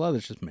going to take. A lot of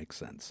this just makes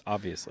sense.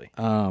 Obviously.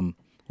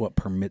 What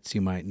permits you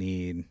might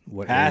need,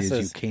 what passes.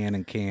 areas you can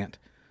and can't.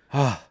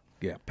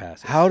 Yeah,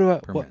 passes. How do I...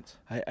 Permits.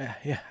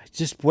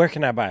 Just where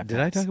can I buy a pass?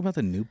 Did I talk about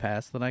the new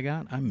pass that I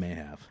got? I may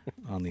have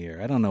on the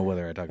air. I don't know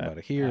whether I talked about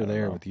it here or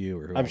there with you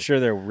or who I'm else. sure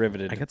they're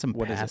riveted. I got some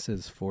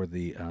passes for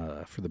the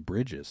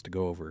bridges to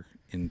go over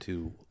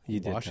into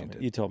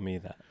Washington. You told me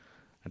that.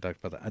 I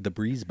talked about that. The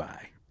breeze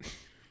by.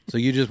 So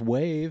you just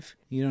wave.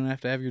 You don't have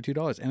to have your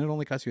 $2, and it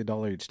only costs you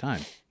 $1 each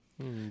time.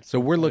 So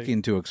we're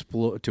looking to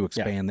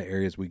expand the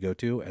areas we go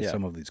to as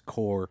some of these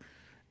core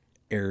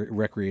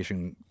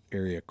recreation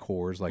area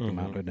cores, like the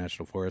Mount Hood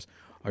National Forest,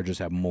 are just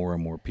have more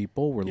and more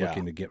people. We're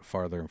looking to get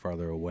farther and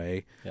farther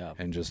away,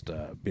 and just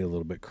be a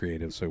little bit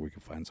creative so we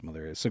can find some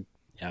other areas. So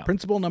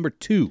principle number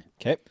 2: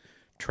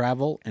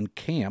 travel and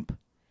camp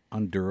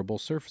on durable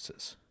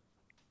surfaces.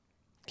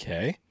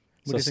 Okay.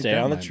 So stay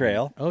on the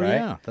trail. Oh, right?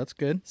 Yeah, that's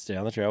good. Stay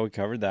on the trail. We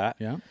covered that.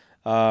 Yeah.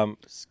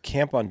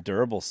 Camp on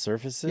durable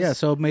surfaces. Yeah,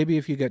 so maybe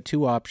if you got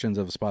 2 options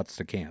of spots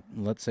to camp.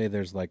 Let's say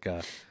there's like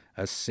a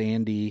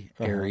sandy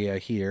area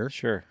here.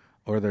 Sure.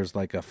 Or there's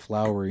like a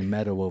flowery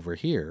meadow over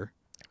here.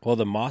 Well,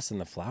 the moss and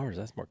the flowers,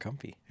 that's more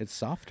comfy. It's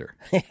softer.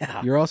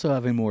 Yeah. You're also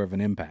having more of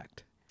an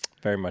impact.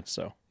 Very much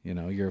so.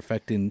 You're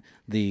affecting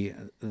the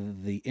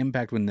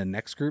impact when the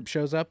next group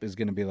shows up is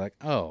going to be like,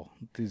 oh,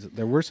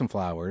 there were some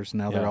flowers.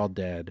 Now they're all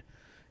dead.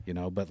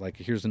 But like,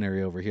 here's an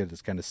area over here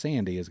that's kind of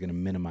sandy, is going to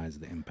minimize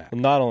the impact.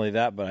 Well, not only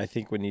that, but I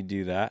think when you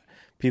do that,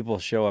 people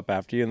show up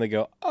after you and they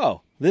go,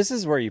 "Oh, this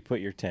is where you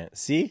put your tent.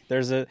 See,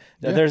 there's a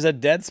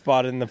dead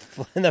spot in the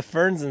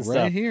ferns and stuff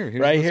right here.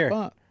 Here's right the here."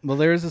 Spot. Well,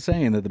 there is a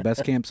saying that the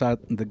best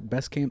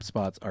camp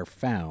spots are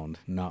found,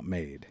 not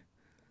made.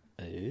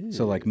 Ooh.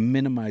 So, like,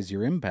 minimize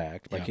your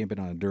impact by camping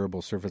on a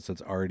durable surface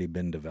that's already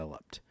been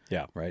developed.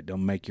 Yeah. Right.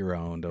 Don't make your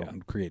own.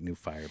 Don't create new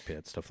fire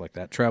pits, stuff like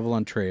that. Travel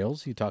on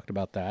trails. You talked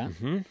about that.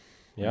 Mm-hmm.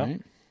 Yeah.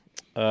 Right?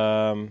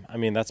 I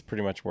mean, that's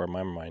pretty much where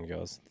my mind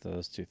goes,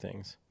 those 2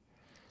 things.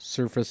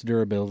 Surface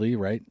durability,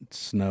 right?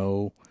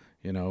 Snow,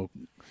 a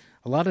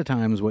lot of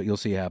times what you'll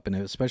see happen,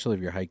 especially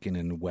if you're hiking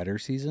in wetter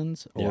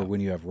seasons or when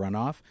you have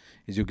runoff,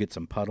 is you'll get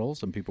some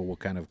puddles and people will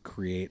kind of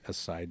create a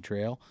side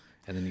trail,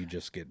 and then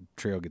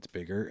trail gets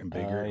bigger and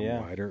bigger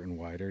and wider and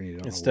wider, and you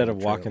don't instead know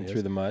of walking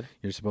through the mud.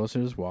 You're supposed to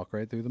just walk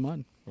right through the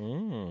mud.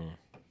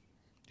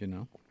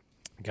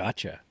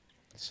 Gotcha.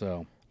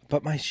 So...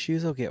 But my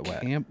shoes will get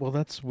wet. Camp, well,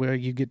 that's where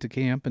you get to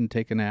camp and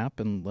take a nap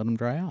and let them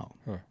dry out.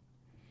 Huh.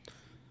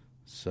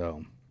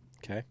 So.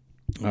 Okay.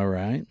 All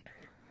right.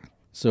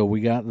 So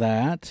we got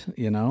that,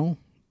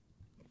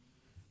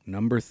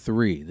 Number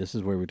 3. This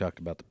is where we talked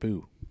about the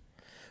poo.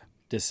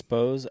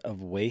 dispose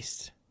of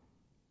waste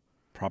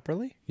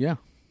properly. Yeah. Is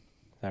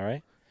that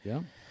right? Yeah.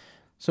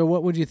 So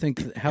what would you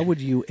think? How would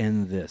you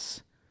end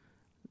this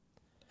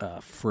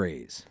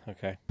phrase?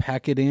 Okay.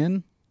 Pack it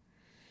in.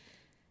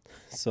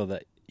 So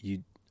that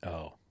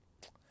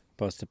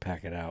supposed to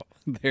pack it out.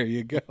 There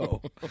you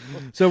go.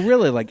 So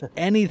really, like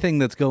anything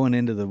that's going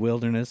into the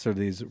wilderness or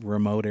these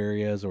remote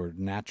areas or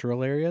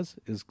natural areas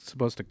is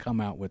supposed to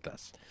come out with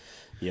us.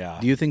 Yeah.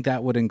 Do you think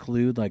that would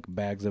include like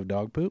bags of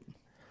dog poop?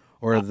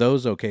 Or are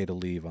those okay to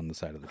leave on the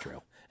side of the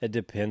trail? It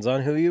depends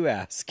on who you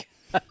ask.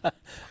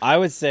 I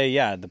would say,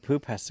 yeah, the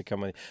poop has to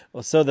come with.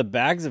 Well, so the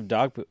bags of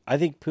dog poop, I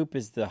think poop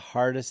is the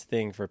hardest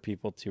thing for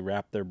people to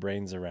wrap their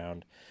brains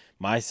around,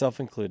 myself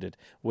included,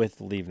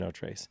 with leave no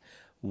trace.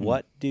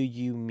 What do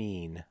you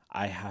mean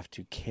I have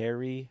to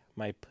carry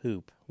my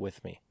poop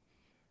with me?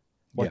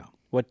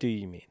 What do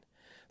you mean?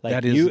 Like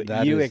that is you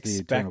the eternal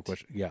expect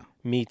question. Yeah.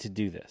 me to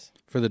do this?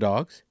 For the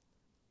dogs?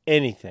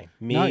 Anything.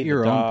 Me, Not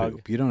your the own dog.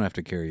 poop. You don't have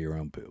to carry your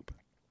own poop.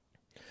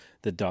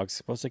 The dog's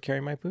supposed to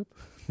carry my poop?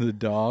 The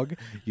dog,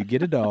 you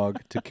get a dog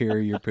to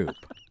carry your poop.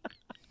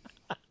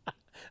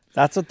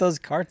 That's what those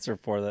carts are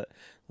for, that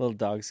little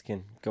dogs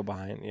can go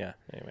behind. Yeah,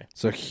 anyway.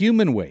 So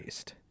human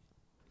waste,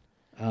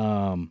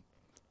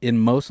 in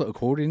most,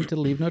 according to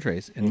Leave No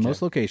Trace, in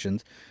most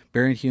locations,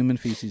 burying human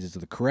feces is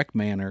the correct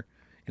manner,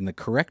 and the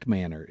correct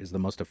manner is the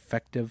most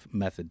effective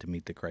method to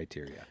meet the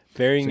criteria.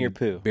 Burying your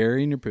poo.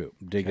 Burying your poop.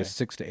 Dig a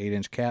 6 to 8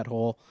 inch cat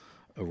hole,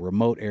 a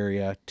remote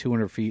area,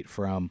 200 feet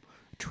from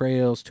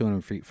trails,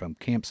 200 feet from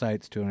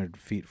campsites, 200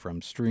 feet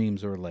from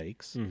streams or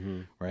lakes,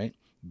 right?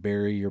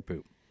 Bury your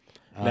poop.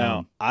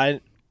 Now, I've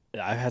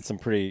had some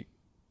pretty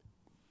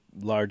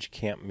large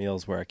camp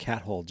meals where a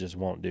cat hole just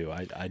won't do.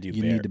 I do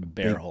You bear, need to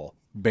bear hole.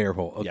 Bear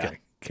hole. Okay. Yeah.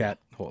 Cat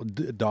hole.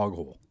 Dog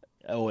hole.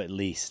 Oh, at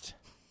least.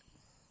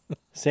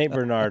 St.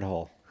 Bernard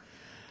hole.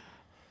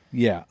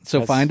 Yeah. So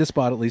That's- find a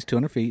spot at least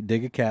 200 feet,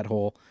 dig a cat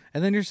hole,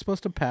 and then you're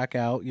supposed to pack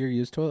out your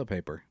used toilet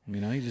paper.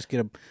 You know, you just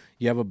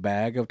you have a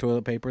bag of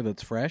toilet paper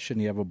that's fresh and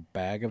you have a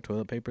bag of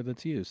toilet paper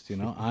that's used. You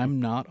know, I have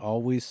not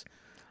always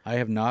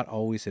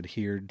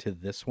adhered to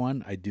this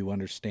one. I do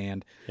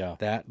understand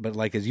that. But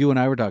like as you and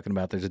I were talking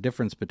about, there's a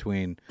difference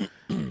between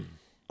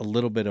a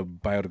little bit of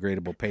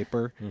biodegradable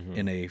paper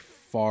in a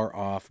far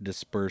off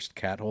dispersed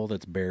cat hole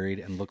that's buried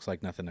and looks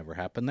like nothing ever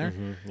happened there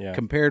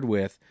compared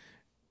with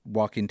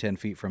walking 10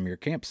 feet from your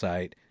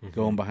campsite,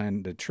 going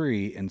behind a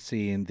tree and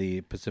seeing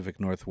the Pacific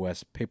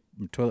Northwest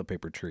toilet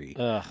paper tree.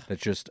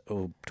 That's just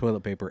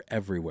toilet paper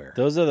everywhere.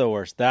 Those are the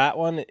worst. That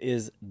one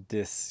is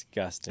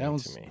disgusting That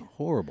was to me.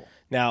 horrible.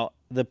 Now,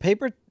 the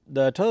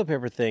toilet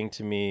paper thing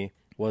to me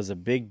was a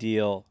big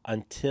deal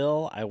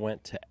until I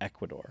went to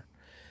Ecuador.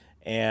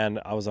 And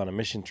I was on a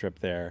mission trip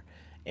there.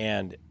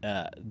 And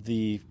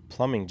the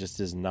plumbing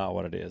just is not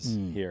what it is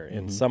here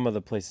in some of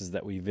the places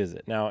that we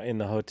visit. Now, in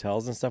the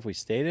hotels and stuff we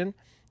stayed in,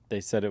 they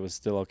said it was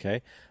still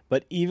okay.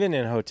 But even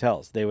in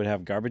hotels, they would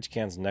have garbage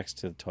cans next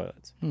to the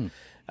toilets.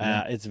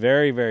 It's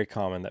very, very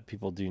common that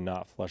people do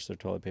not flush their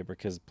toilet paper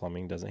because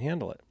plumbing doesn't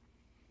handle it.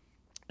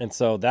 And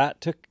so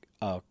that took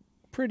a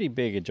pretty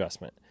big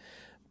adjustment.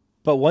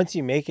 But once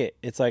you make it,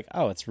 it's like,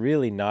 oh, it's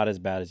really not as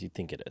bad as you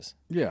think it is.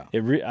 Yeah.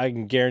 I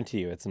can guarantee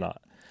you it's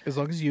not. As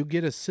long as you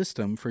get a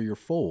system for your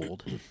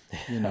fold,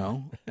 you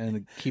know,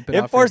 and keep it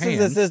It off forces your a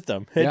hands.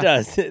 system. It Yeah.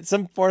 does. It's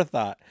some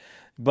forethought.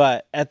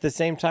 But at the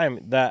same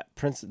time,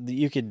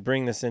 you could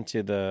bring this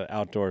into the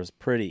outdoors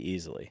pretty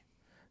easily.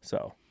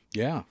 So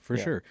Yeah, for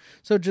sure.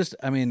 So just,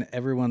 I mean,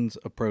 everyone's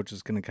approach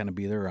is going to kind of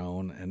be their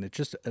own. And it's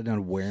just an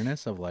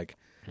awareness of like,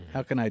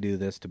 how can I do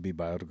this to be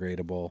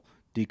biodegradable,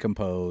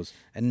 decompose,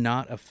 and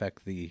not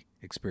affect the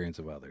experience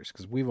of others?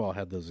 Because we've all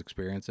had those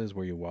experiences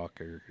where you walk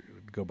or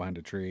go behind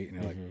a tree and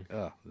you're like,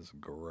 oh, this is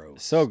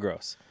gross. so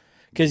gross.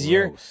 Because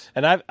Gross.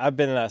 I've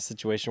been in that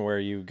situation where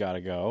you got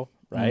to go,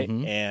 right?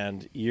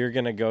 And you're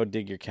going to go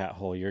dig your cat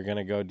hole. You're going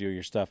to go do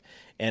your stuff.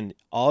 And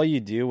all you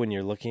do when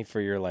you're looking for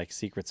your like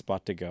secret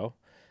spot to go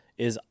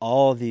is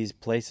all these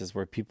places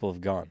where people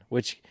have gone,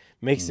 which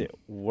makes it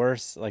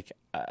worse. Like,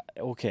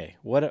 okay,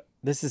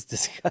 this is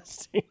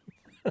disgusting.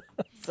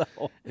 So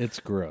It's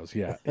gross.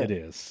 Yeah, it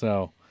is.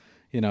 So,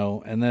 you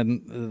know, and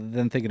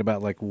then thinking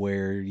about like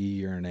where you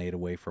urinate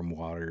away from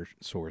water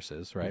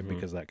sources, right?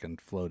 Because that can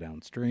flow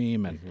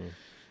downstream. And,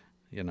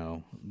 you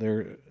know,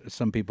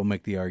 some people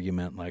make the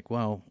argument like,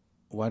 well,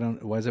 why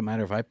does it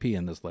matter if I pee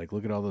in this lake?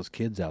 Look at all those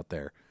kids out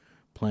there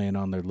playing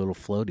on their little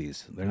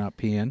floaties. They're not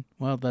peeing.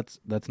 Well, that's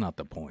not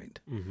the point,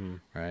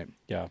 right?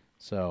 yeah.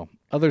 So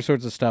other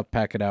sorts of stuff,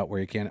 pack it out where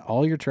you can.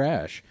 All your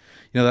trash,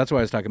 you know, that's why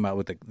I was talking about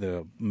with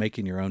the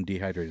making your own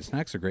dehydrated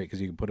snacks are great because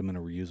you can put them in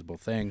a reusable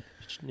thing,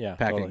 Yeah.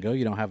 pack it totally. and go.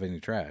 You don't have any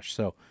trash.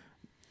 So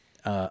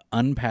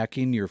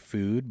unpacking your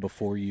food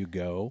before you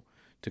go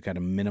to kind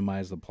of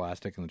minimize the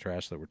plastic and the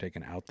trash that we're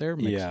taking out there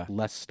makes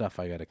less stuff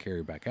I got to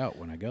carry back out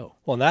when I go.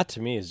 Well, and that to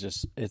me is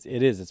just,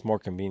 it's more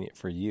convenient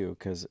for you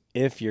because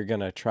if you're going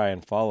to try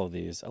and follow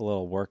these, a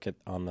little work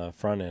on the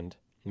front end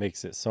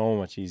makes it so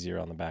much easier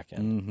on the back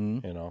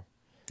end, you know?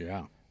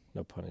 Yeah.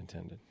 No pun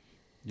intended.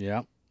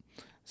 Yeah.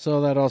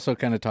 So that also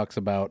kind of talks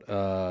about,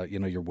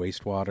 your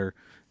wastewater,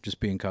 just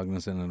being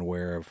cognizant and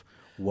aware of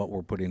what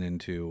we're putting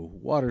into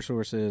water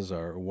sources,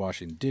 or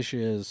washing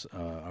dishes.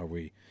 Are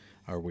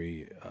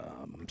we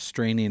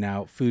straining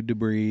out food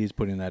debris,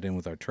 putting that in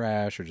with our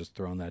trash, or just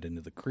throwing that into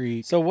the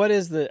creek? So what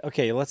is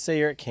okay, let's say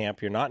you're at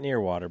camp, you're not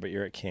near water, but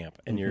you're at camp,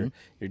 and you're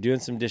doing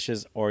some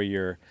dishes, or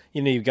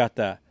you've got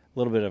the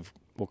little bit of,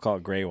 we'll call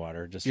it gray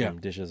water, just from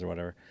dishes or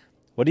whatever.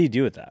 What do you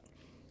do with that?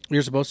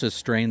 You're supposed to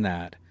strain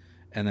that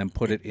and then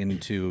put it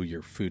into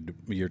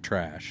your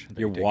trash.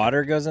 Your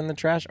water goes in the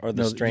trash, or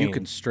the strain? You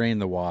can strain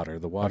the water.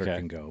 The water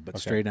can go, but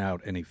strain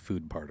out any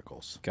food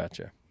particles.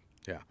 Gotcha.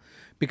 Yeah.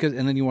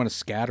 And then you want to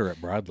scatter it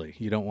broadly.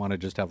 You don't want to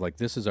just have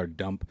this is our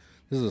dump.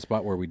 This is a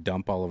spot where we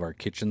dump all of our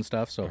kitchen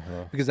stuff. So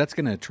because that's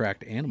going to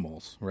attract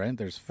animals, right?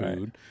 There's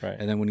food. Right.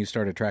 And then when you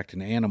start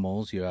attracting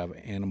animals, you have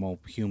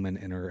animal-human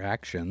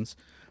interactions,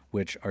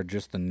 which are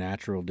just the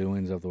natural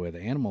doings of the way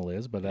the animal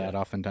is, but that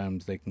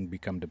oftentimes they can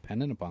become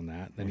dependent upon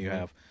that. Then you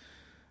have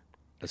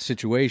a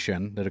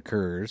situation that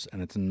occurs,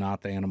 and it's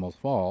not the animal's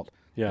fault.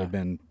 Yeah. They've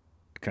been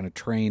kind of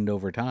trained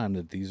over time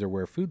that these are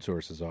where food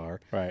sources are.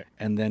 Right.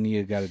 And then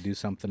you got to do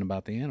something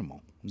about the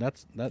animal.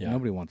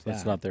 Nobody wants that.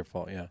 It's not their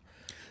fault, yeah.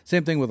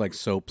 Same thing with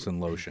soaps and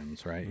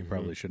lotions, right? You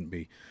probably shouldn't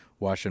be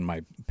washing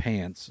my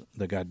pants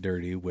that got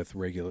dirty with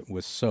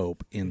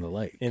soap in the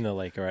lake. In the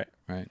lake, right.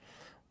 Right.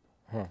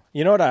 Huh.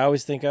 You know what I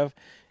always think of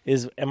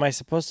is, am I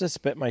supposed to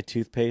spit my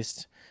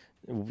toothpaste,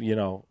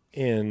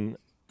 in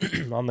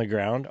on the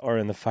ground, or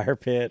in the fire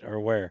pit, or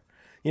where?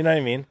 You know what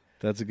I mean?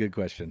 That's a good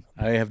question.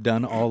 I have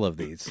done all of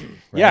these.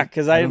 Right? Yeah,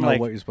 because I don't know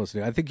what you're supposed to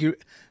do. I think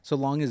so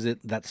long as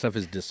that stuff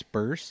is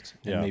dispersed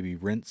and maybe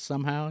rinsed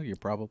somehow, you're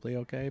probably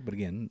okay. But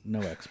again,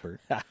 no expert.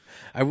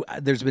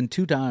 There's been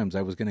 2 times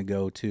I was going to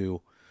go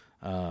to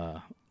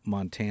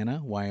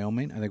Montana,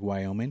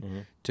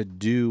 Wyoming, to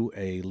do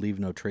a Leave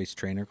No Trace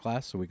trainer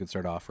class so we could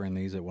start offering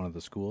these at one of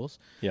the schools.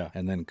 Yeah.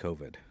 And then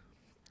COVID.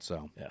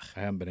 So I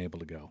haven't been able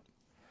to go.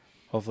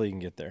 Hopefully you can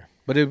get there.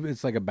 But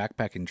it's like a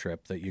backpacking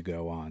trip that you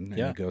go on. And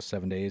you go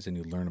 7 days and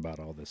you learn about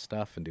all this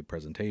stuff and do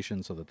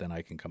presentations so that then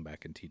I can come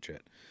back and teach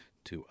it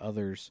to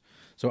others.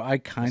 So I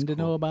kind of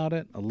know about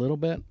it a little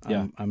bit.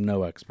 Yeah. I'm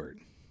no expert.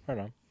 Right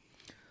on.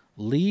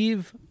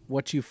 Leave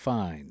what you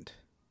find.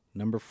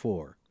 Number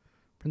 4.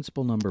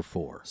 Principle number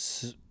 4.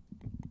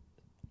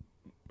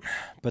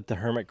 But the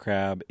hermit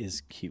crab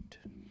is cute,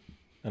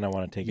 and I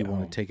want to take it home. You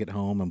want to take it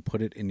home and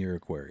put it in your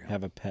aquarium.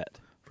 Have a pet.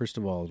 First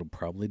of all, it'll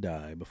probably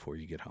die before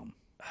you get home.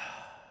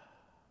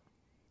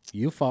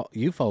 You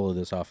follow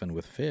this often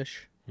with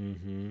fish.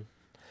 Mm-hmm.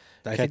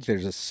 I think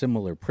there's a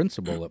similar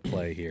principle at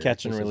play here.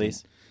 Catch and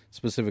release.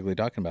 Specifically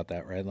talking about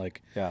that, right?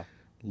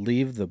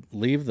 Leave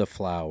the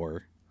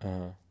flower,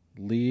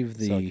 leave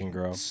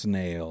the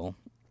snail,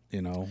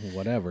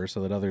 whatever,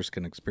 so that others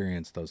can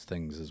experience those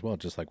things as well,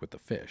 just like with the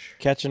fish.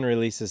 Catch and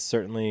release is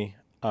certainly,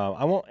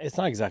 it's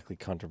not exactly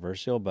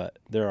controversial, but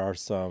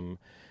there's some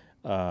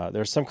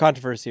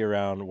controversy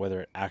around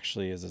whether it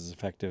actually is as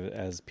effective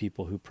as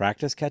people who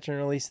practice catch and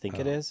release think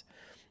it is.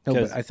 No,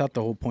 but I thought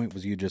the whole point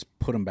was you just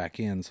put them back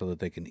in so that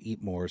they can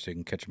eat more, so you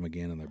can catch them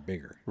again and they're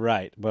bigger.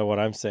 Right, but what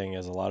I'm saying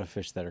is a lot of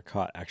fish that are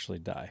caught actually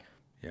die.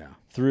 Yeah.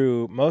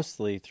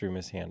 Mostly through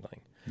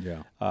mishandling.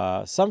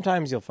 Yeah.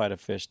 Sometimes you'll fight a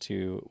fish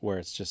where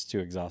it's just too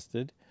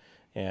exhausted,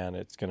 and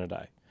it's going to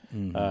die.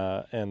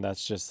 Mm-hmm. And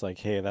that's just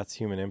hey, that's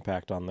human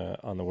impact on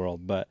the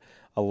world. But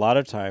a lot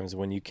of times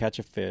when you catch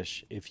a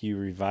fish, if you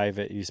revive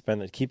it,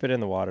 keep it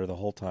in the water the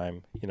whole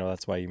time.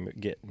 That's why you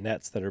get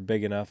nets that are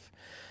big enough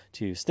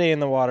to stay in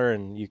the water,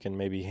 and you can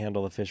maybe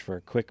handle the fish for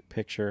a quick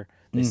picture.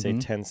 They say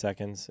 10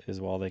 seconds is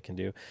all they can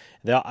do.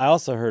 I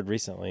also heard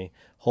recently,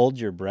 hold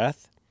your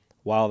breath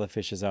while the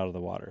fish is out of the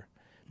water.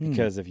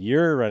 Because if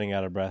you're running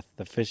out of breath,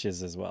 the fish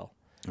is as well.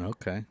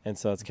 Okay. And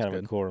so it's kind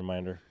of a cool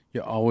reminder.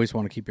 You always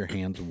want to keep your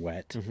hands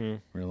wet,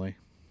 really.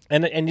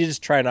 And you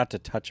just try not to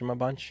touch them a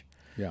bunch.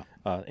 Yeah.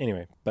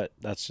 Anyway, but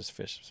that's just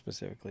fish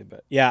specifically.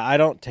 But yeah, I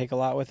don't take a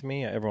lot with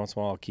me. Every once in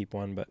a while I'll keep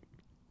one, but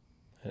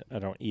I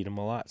don't eat them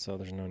a lot, so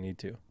there's no need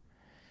to.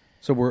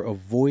 So we're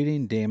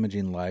avoiding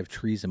damaging live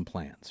trees and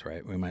plants,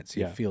 right? We might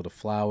see a field of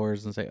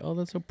flowers and say, oh,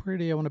 that's so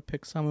pretty. I want to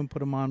pick some and put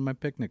them on my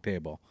picnic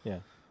table. Yeah.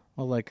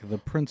 Well, the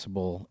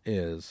principle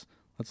is,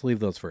 let's leave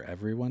those for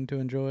everyone to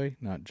enjoy,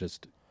 not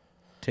just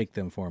take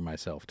them for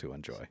myself to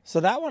enjoy.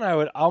 So that one I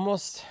would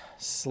almost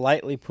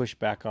slightly push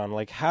back on.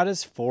 How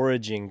does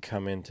foraging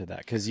come into that?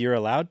 Because you're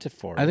allowed to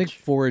forage. I think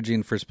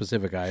foraging for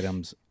specific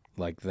items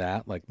like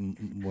that,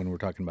 when we're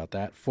talking about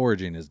that,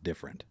 foraging is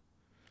different.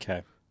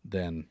 Okay.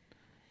 Than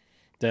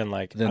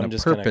I'm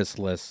just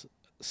purposeless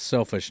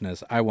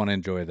selfishness. I want to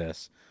enjoy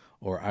this,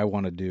 or I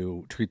want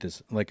to treat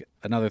this.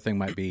 Another thing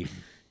might be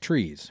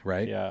trees,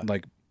 right? Yeah.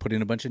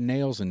 Putting a bunch of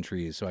nails in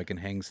trees so I can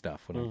hang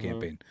stuff when I'm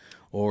camping,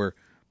 or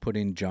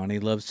putting Johnny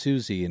Loves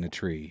Susie in a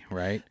tree,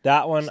 right?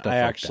 That one I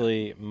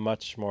actually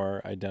much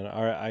more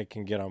I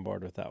can get on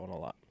board with that one a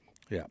lot.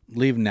 Yeah.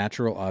 Leave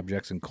natural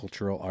objects and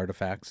cultural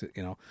artifacts.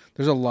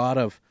 There's a lot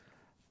of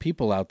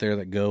people out there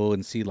that go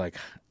and see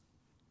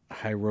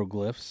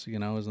hieroglyphs,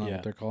 isn't that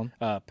what they're called?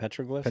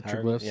 Petroglyphs?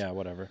 Petroglyphs. Yeah,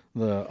 whatever.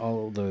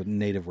 All the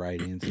native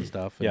writings and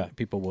stuff. And Yeah.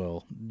 people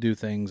will do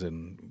things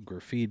and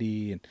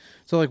graffiti. And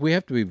so, like, we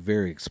have to be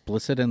very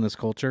explicit in this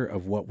culture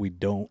of what we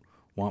don't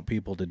want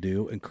people to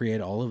do and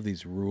create all of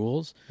these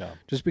rules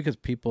just because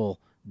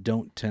people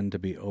don't tend to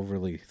be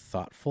overly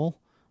thoughtful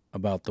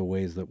about the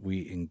ways that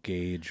we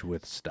engage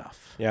with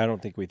stuff. Yeah, I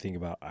don't think we think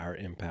about our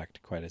impact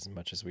quite as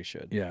much as we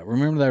should. Yeah,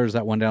 remember there was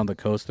that one down the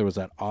coast, there was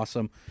that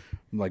awesome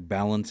like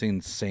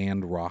balancing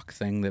sand rock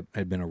thing that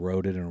had been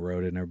eroded and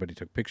everybody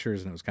took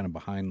pictures, and it was kind of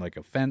behind like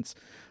a fence.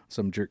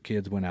 Some jerk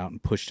kids went out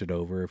and pushed it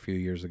over a few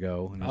years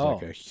ago, and it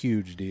was like a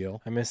huge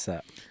deal. I missed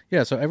that.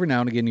 Yeah, so every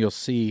now and again you'll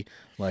see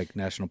like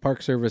National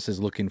Park Service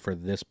is looking for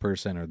this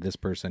person or this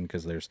person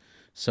because there's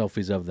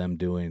selfies of them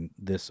doing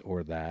this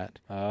or that.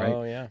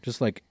 Oh, yeah.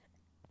 Just like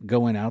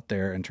going out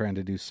there and trying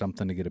to do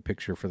something to get a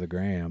picture for the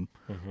gram,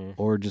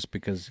 or just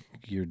because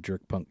you're a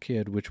jerk punk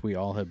kid, which we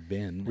all have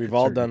been. We've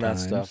all done that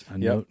stuff.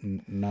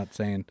 Not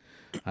saying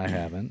I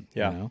haven't.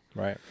 Yeah,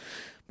 right.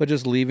 But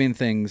just leaving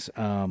things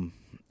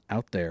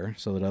out there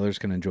so that others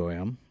can enjoy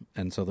them,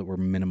 and so that we're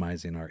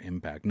minimizing our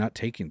impact, not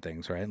taking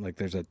things, right? Like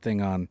there's a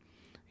thing on,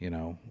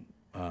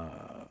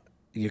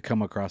 you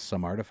come across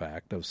some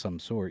artifact of some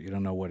sort, you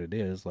don't know what it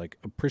is, like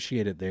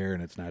appreciate it there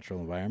in its natural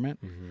environment.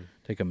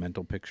 Take a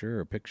mental picture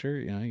or a picture,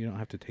 you don't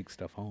have to take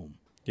stuff home.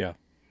 Yeah,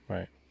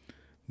 right.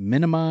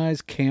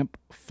 Minimize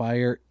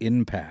campfire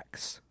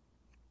impacts.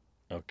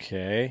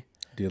 Okay.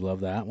 Do you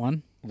love that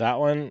one? That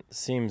one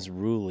seems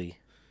ruly.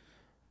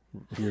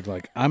 You're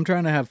like, I'm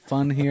trying to have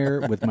fun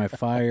here with my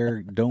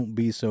fire. Don't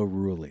be so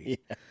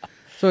ruly. Yeah.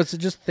 So it's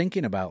just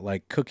thinking about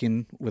like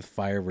cooking with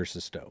fire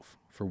versus stove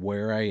for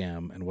where I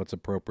am and what's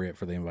appropriate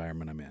for the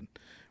environment I'm in,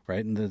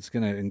 right? And it's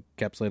going to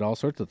encapsulate all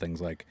sorts of things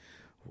like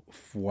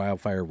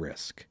wildfire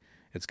risk.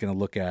 It's going to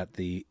look at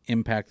the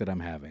impact that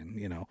I'm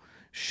having.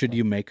 Should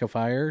you make a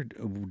fire?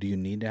 Do you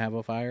need to have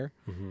a fire?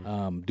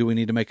 Do we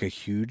need to make a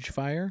huge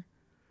fire?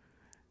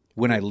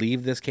 When I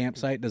leave this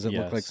campsite, does it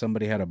look like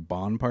somebody had a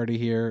bond party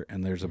here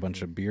and there's a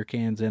bunch of beer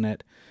cans in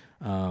it?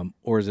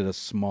 Or is it a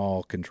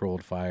small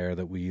controlled fire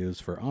that we use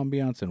for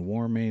ambiance and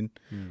warming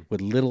with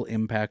little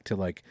impact to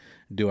like,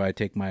 do I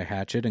take my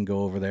hatchet and go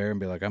over there and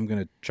be like, I'm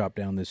going to chop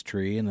down this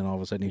tree, and then all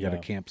of a sudden you got a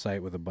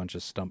campsite with a bunch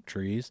of stump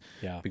trees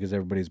because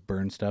everybody's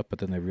burned stuff, but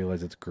then they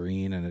realize it's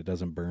green and it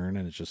doesn't burn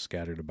and it's just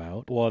scattered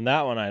about. Well, and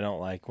that one I don't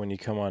like when you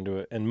come onto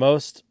it. And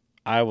most,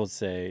 I will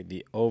say,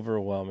 the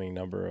overwhelming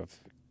number of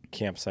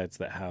campsites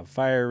that have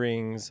fire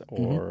rings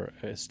or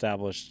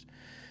established,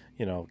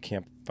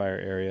 campfire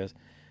areas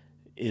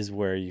is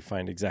where you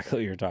find exactly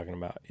what you're talking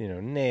about.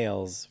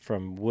 Nails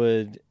from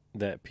wood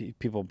that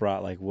people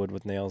brought, like wood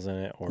with nails in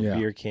it, or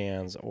beer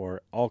cans,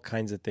 or all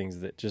kinds of things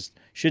that just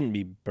shouldn't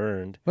be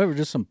burned. Whatever,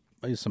 just some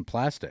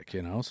plastic,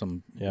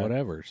 some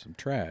whatever, some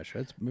trash.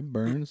 It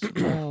burns.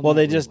 Well,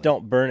 they just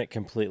don't burn it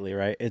completely,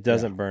 right? It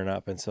doesn't burn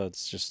up, and so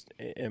it's just,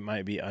 it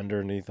might be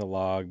underneath a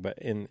log, but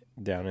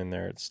down in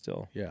there, it's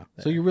still there.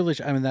 So you really,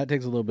 that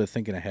takes a little bit of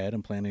thinking ahead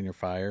and planning your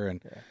fire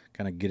and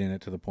kind of getting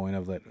it to the point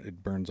of that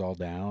it burns all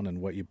down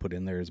and what you put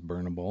in there is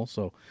burnable.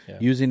 So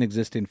using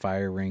existing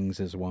fire rings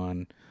is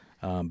one.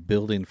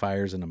 Building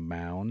fires in a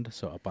mound,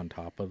 so up on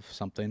top of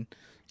something,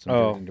 some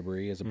dirt and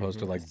debris, as opposed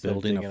to like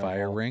building a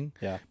fire ring,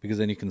 because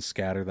then you can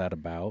scatter that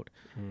about.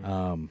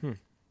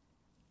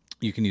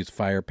 You can use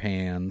fire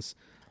pans,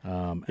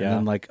 and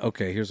then like,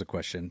 okay, here's a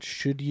question: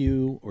 should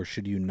you or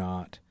should you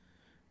not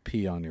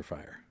pee on your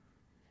fire?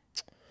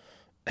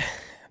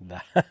 No.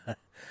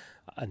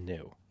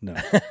 No.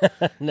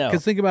 No.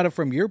 Because think about it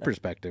from your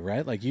perspective,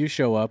 right? Like you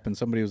show up and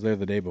somebody was there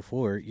the day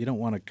before. You don't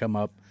want to come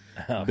up,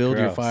 build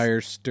your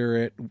fire, stir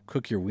it,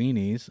 cook your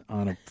weenies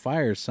on a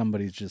fire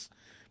somebody's just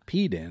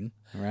peed in,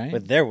 right?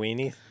 With their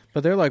weenies.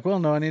 But they're like, well,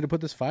 no, I need to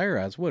put this fire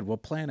out. It's wood. We'll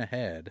plan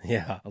ahead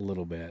a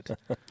little bit.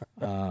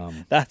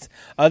 That's,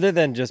 other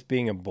than just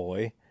being a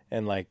boy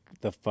and like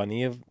the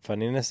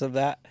funniness of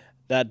that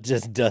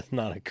just does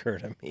not occur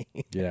to me.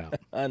 Yeah.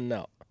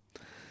 No.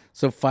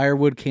 So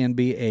firewood can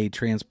be a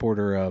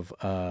transporter of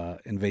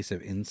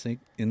invasive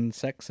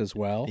insects as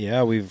well.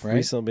 Yeah, we've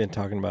recently been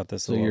talking about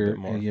this a little bit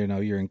more.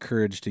 You're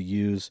encouraged to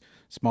use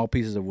small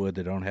pieces of wood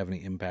that don't have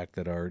any impact,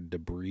 that are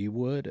debris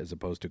wood, as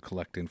opposed to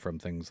collecting from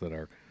things that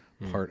are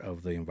part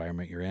of the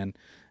environment you're in,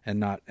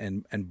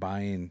 and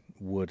buying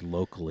wood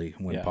locally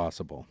when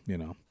possible.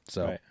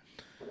 So. Right.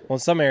 Well,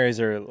 some areas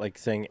are like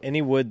saying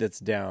any wood that's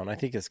down. I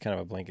think it's kind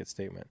of a blanket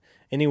statement.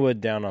 Any wood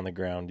down on the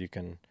ground you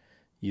can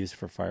use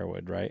for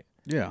firewood, right?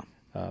 Yeah.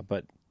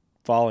 But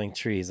falling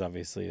trees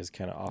obviously is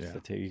kind of off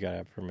the table. You got to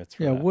have permits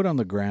for that. Yeah, wood on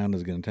the ground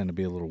is going to tend to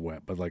be a little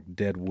wet, but like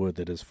dead wood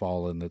that has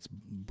fallen, that's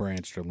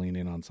branched or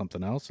leaning on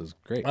something else, is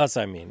great. That's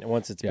what I mean.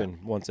 Once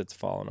it's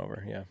fallen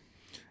over,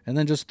 And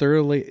then just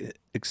thoroughly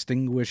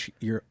extinguish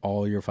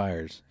all your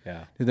fires.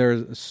 Yeah.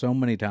 There's so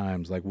many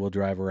times, like we'll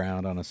drive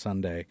around on a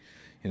Sunday,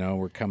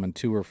 we're coming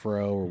to or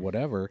fro or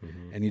whatever,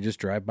 and you just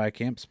drive by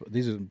camps.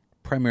 These are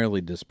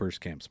primarily dispersed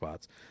camp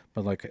spots,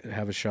 but like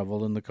have a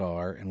shovel in the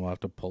car and we'll have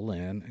to pull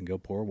in and go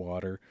pour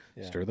water,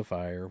 stir the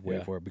fire,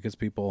 wait for it, because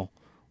people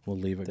will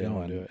leave it They don't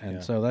going. do it, And yeah.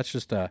 so that's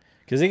just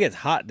Because it gets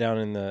hot down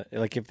in the,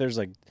 like if there's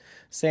like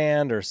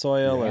sand or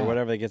soil Yeah. or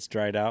whatever that gets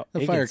dried out.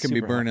 the it fire gets can be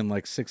super hot. burning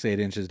like 6-8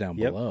 inches down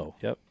Yep. below.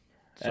 Yep.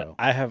 So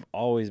I have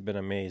always been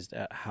amazed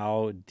at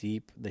how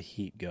deep the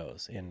heat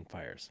goes in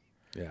fires.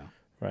 yeah.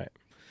 Right.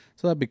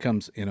 So that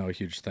becomes, a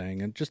huge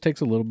thing. It just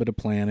takes a little bit of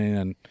planning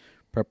and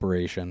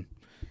preparation.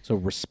 So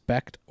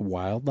respect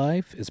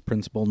wildlife is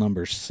principle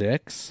number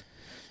 6.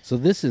 So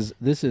this is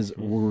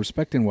we're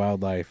respecting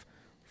wildlife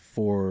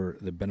for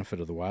the benefit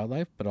of the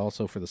wildlife, but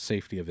also for the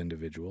safety of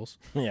individuals,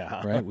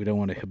 Yeah. right? We don't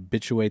want to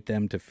habituate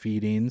them to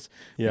feedings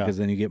Yeah. because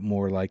then you get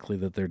more likely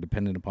that they're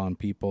dependent upon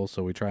people.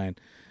 So we try and,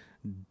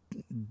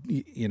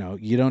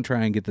 you don't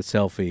try and get the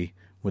selfie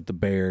with the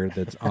bear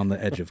that's on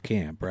the edge of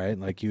camp, right?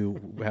 Like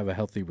you have a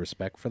healthy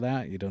respect for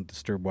that. You don't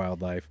disturb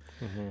wildlife.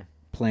 Mm-hmm.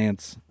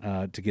 Plants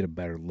to get a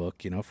better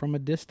look, from a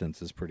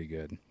distance is pretty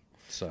good.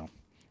 So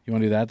you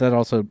want to do that. That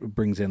also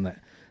brings in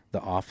the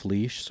off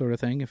leash sort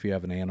of thing. If you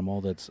have an animal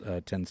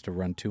that tends to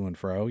run to and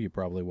fro, you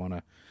probably want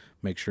to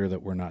make sure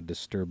that we're not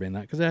disturbing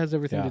that because it has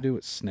everything Yeah. to do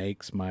with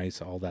snakes, mice,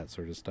 all that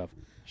sort of stuff.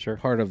 Sure.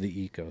 Part of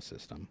the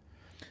ecosystem.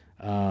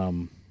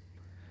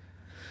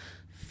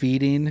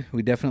 Feeding,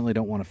 we definitely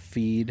don't want to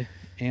feed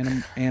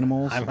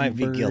animals. I might and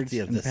be birds guilty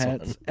of and this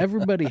pets. one.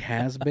 Everybody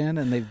has been,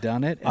 and they've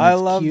done it. And I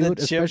it's love the cute,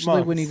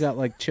 especially when you chipmunks. got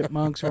like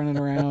chipmunks running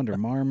around, or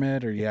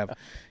marmot, or you have,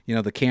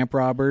 the camp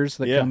robbers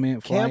that Yeah. come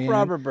in, fly Camp in,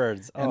 robber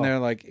birds. and Oh. they're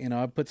like,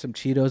 I put some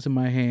Cheetos in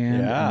my hand,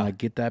 Yeah. and I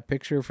get that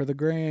picture for the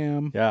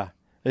gram. Yeah.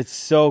 It's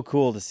so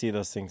cool to see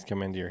those things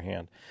come into your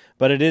hand.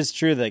 But it is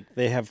true that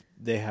they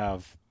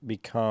have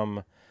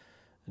become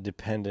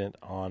dependent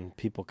on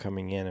people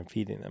coming in and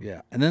feeding them.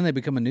 Yeah, and then they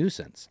become a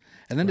nuisance,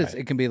 and then Right.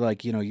 it can be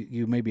like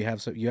you maybe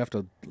have you have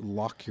to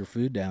lock your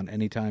food down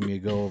anytime you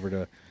go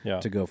over Yeah.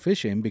 to go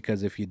fishing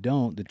because if you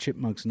don't, the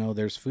chipmunks know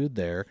there's food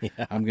there. Yeah.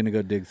 I'm going to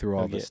go dig through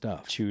all They'll the get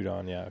stuff. chewed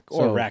on, yeah.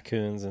 So- Or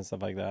raccoons and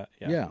stuff like that.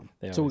 Yeah.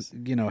 They So always-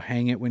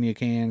 hang it when you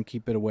can,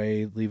 keep it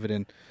away, leave it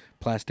in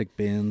plastic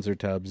bins or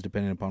tubs,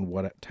 depending upon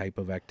what type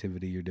of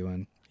activity you're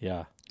doing.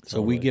 yeah. So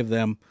we totally. give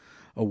them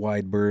a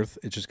wide berth.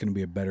 It's just going to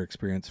be a better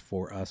experience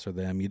for us or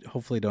them. You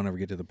hopefully don't ever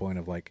get to the point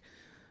of like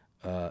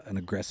an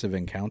aggressive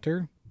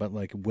encounter, but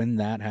like when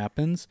that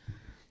happens,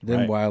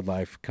 then Right.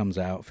 wildlife comes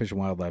out, fish and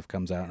wildlife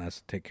comes out and has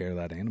to take care of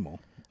that animal.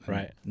 And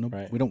Right,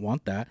 right. We don't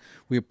want that.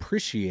 We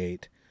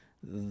appreciate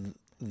the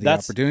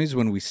That's- opportunities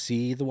when we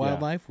see the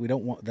wildlife. We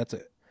don't want that's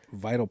a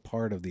vital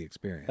part of the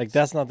experience. Like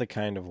that's not the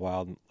kind of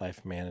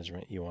wildlife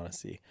management you want to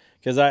see.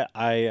 Because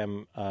I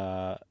am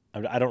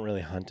I don't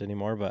really hunt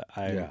anymore, but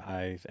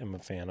I am a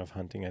fan of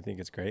hunting. I think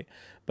it's great.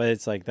 But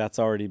it's like that's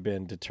already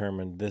been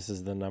determined. This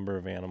is the number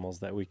of animals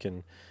that we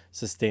can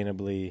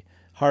sustainably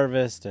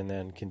harvest and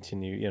then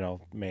continue,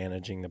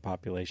 managing the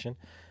population.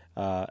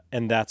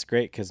 And that's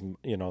great because,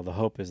 the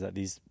hope is that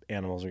these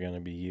animals are going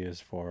to be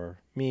used for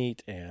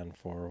meat and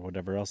for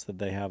whatever else that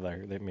they have,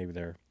 maybe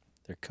their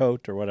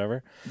coat or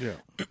whatever. yeah.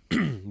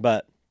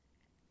 But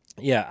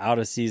yeah, out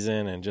of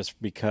season and just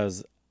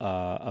because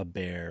a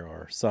bear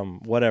or some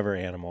whatever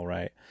animal,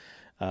 right,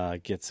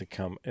 gets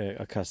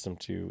accustomed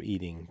to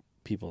eating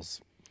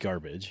people's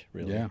garbage,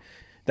 really. Yeah.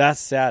 That's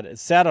sad.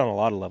 It's sad on a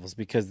lot of levels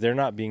because they're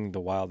not being the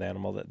wild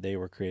animal that they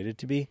were created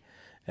to be.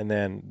 And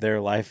then their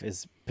life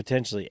is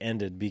potentially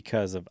ended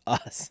because of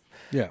us.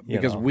 Yeah, you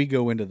because know? we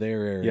go into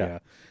their area, Yeah.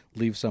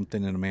 leave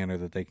something in a manner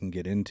that they can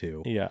get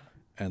into, Yeah.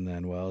 and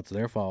then, well, it's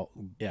their fault.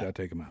 Yeah. Gotta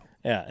take them out.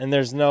 Yeah, and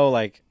there's no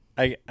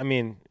I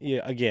mean,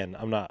 yeah, again,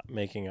 I'm not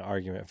making an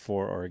argument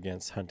for or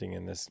against hunting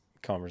in this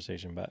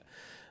conversation, but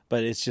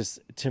it's just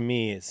to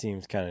me it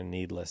seems kind of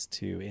needless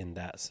to in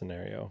that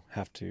scenario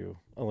have to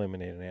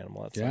eliminate an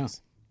animal. That Yeah.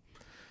 sucks.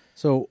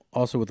 So,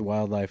 also with the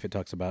wildlife, it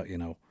talks about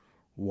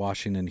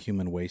washing and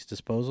human waste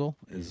disposal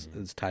is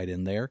tied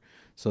in there,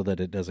 so that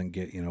it doesn't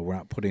get we're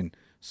not putting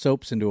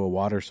soaps into a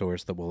water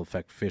source that will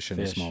affect fish in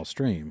a Fish. small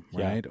stream,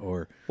 Yeah. right?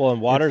 Or Well,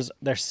 and waters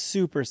they're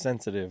super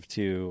sensitive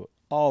to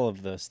all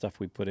of the stuff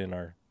we put in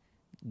our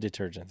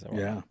detergents and whatnot.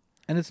 yeah,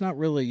 and it's not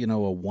really a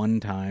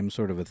one-time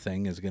sort of a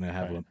thing is going to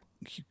have Right.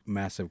 a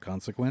massive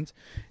consequence.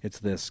 It's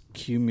this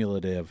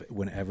cumulative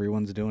when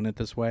everyone's doing it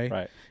this way.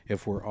 Right.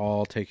 If we're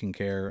all taking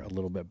care a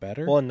little bit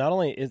better. Well, and not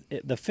only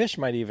the fish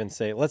might even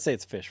say, let's say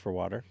it's fish for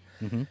water.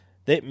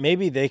 Mm-hmm.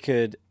 Maybe they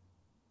could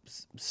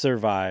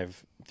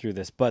survive through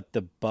this, but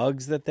the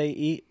bugs that they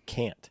eat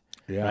can't.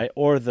 Yeah. Right.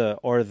 Or the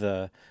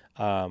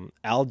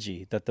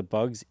algae that the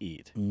bugs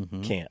eat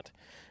Mm-hmm. can't.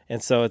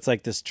 And so it's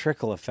like this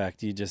trickle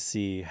effect you just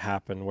see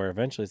happen where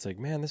eventually it's like,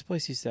 man, this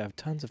place used to have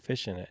tons of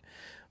fish in it.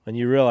 When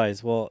you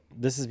realize, well,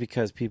 this is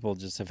because people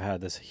just have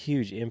had this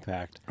huge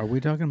impact. Are we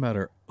talking about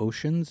our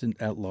oceans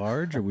at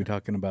large? Are we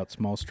talking about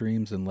small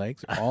streams and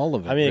lakes? All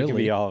of it. I mean, really, it can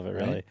be all of it,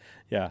 really. right?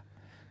 Yeah.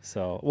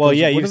 So, well,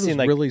 yeah, What you've are those seen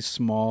like really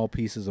small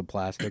pieces of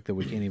plastic that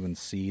we can't even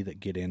see that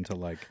get into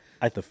like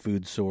the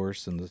food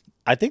source and the.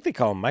 I think they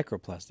call them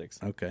microplastics.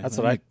 Okay, That's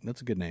that what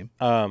that's a good name.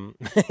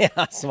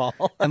 yeah, small.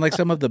 And like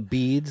some of the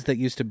beads that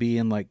used to be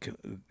in like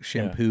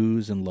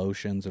shampoos and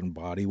lotions and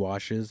body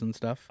washes and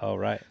stuff Oh,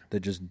 right. that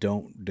just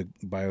don't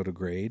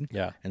biodegrade.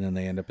 Yeah. and then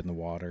they end up in the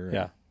water.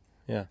 Yeah.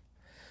 Yeah.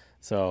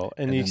 So,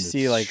 and And you then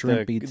see the like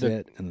shrimp the eats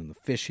it, and then the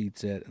fish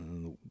eats it, and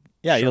then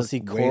yeah, you'll shark see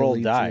whale coral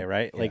eats die, it.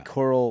 right? Like Yeah.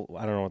 coral,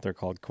 I don't know what they're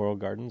called, coral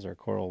gardens or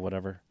coral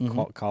whatever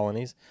Mhm.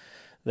 colonies.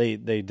 They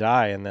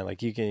die, and then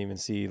like you can even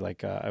see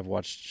like I've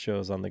watched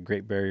shows on the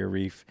Great Barrier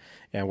Reef,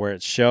 and where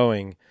it's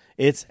showing,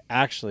 it's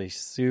actually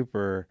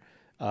super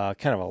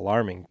kind of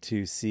alarming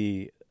to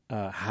see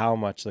how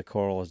much the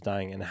coral is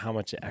dying and how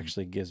much it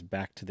actually gives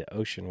back to the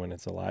ocean when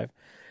it's alive.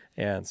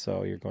 And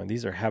so you're going,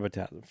 these are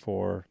habitat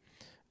for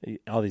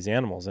all these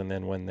animals, and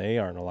then when they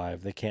aren't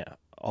alive, they can't.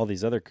 All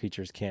these other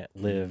creatures can't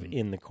live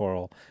in the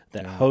coral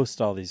that host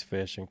all these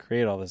fish and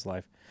create all this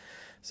life.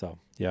 So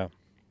yeah.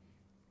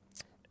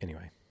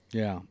 Anyway,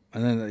 Yeah,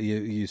 and then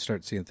you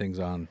start seeing things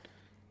on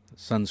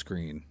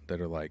sunscreen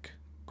that are like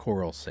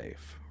coral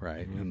safe,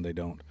 right? And they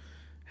don't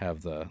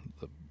have the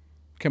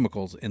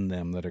chemicals in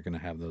them that are going to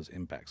have those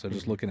impacts. So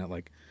just looking at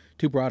like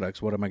two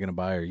products, what am I going to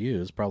buy or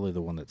use? Probably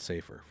the one that's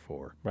safer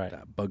for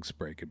that. Bug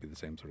spray could be the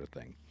same sort of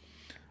thing.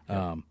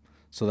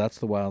 So that's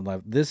the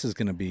wildlife. This is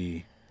going to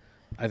be,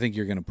 I think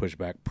you're going to push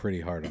back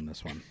pretty hard on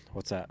this one.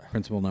 what's that?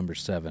 Principle number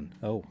 7.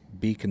 Oh,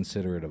 Be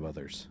considerate of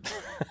others.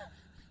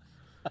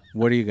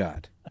 What do you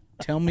got?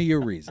 Tell me your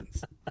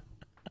reasons.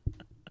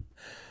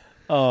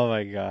 oh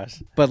my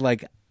gosh. But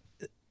like,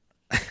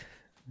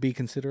 be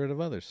considerate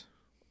of others.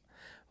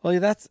 Well,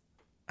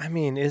 I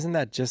mean, isn't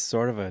that just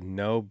sort of a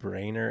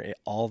no-brainer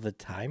all the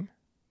time?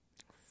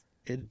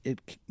 I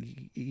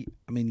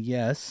mean,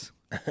 yes.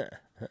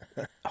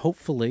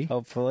 Hopefully.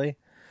 Hopefully.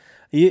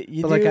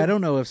 You But like, I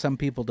don't know if some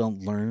people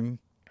don't learn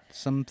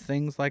some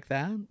things like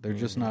that. They're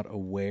just not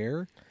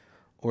aware,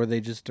 or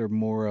they just are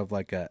more of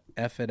like a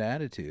F it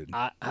attitude.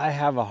 I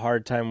have a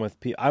hard time with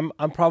people.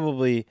 I'm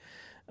probably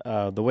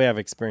the way I've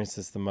experienced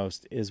this the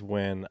most is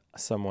when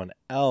someone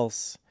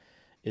else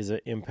is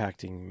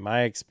impacting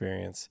my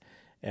experience,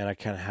 and I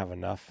kind of have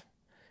enough,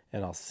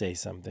 and I'll say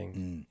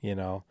something,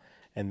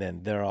 and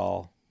then they're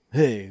all,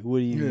 "Hey, what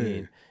do you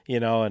mean?"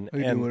 And I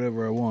do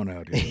whatever I want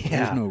out here.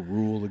 There's no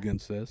rule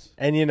against this.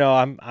 And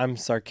I'm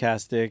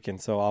sarcastic,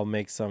 and so I'll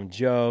make some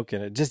joke,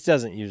 and it just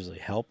doesn't usually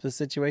help the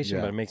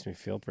situation, but it makes me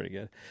feel pretty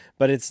good.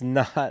 But it's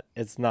not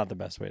the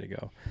best way to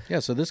go. Yeah,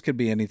 so this could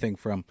be anything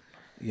from,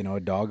 a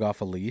dog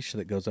off a leash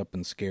that goes up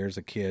and scares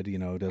a kid,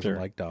 who doesn't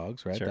like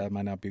dogs, right? Sure. That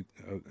might not be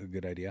a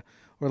good idea.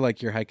 Or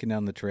like you're hiking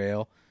down the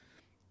trail.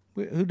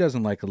 Who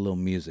doesn't like a little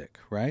music,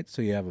 right?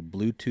 So you have a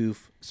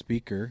Bluetooth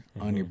speaker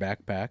on your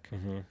backpack,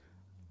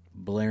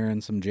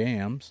 blaring some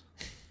jams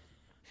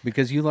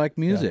because you like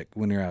music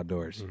when you're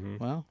outdoors.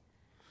 Well,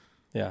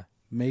 Yeah.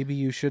 maybe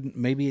you shouldn't.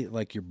 Maybe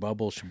like your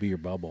bubble should be your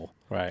bubble,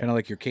 Right. Kind of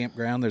like your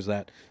campground. There's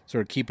that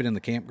sort of keep it in the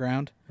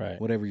campground, Right.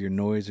 Whatever your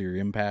noise or your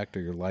impact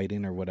or your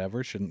lighting or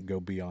whatever shouldn't go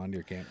beyond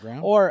your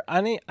campground. Or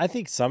I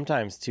think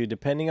sometimes too,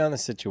 depending on the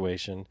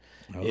situation,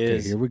 Okay,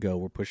 here we go.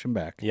 We're pushing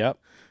back. Yep,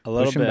 a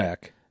little Pushing bit.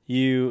 back.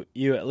 You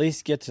at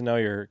least get to know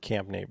your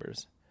camp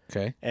neighbors,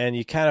 Okay. and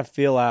you kind of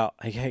feel out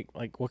like, hey,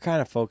 like what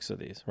kind of folks are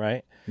these,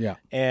 right? Yeah.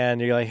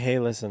 And you're like, hey,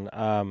 listen,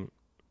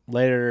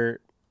 later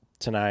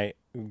tonight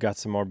we've got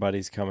some more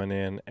buddies coming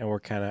in, and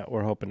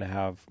we're hoping to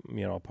have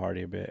a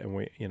party a bit, and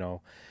we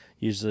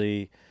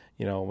usually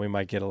we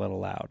might get a little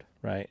loud,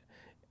 right?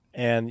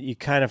 And you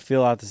kind of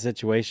feel out the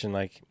situation.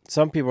 Like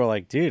some people are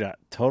like, dude,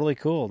 totally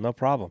cool, no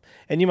problem.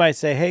 And you might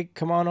say, hey,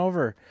 come on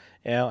over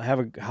and have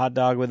a hot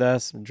dog with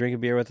us, drink a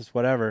beer with us,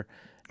 whatever.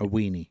 A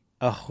weenie.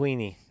 A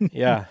weenie,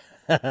 yeah.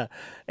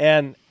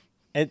 and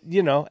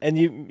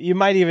you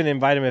might even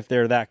invite them if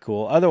they're that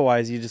cool.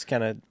 Otherwise, you just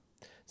kind of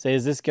say,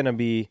 is this going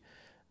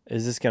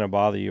to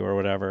bother you or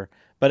whatever?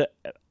 But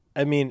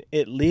I mean,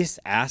 at least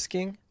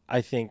asking,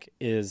 I think,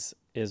 is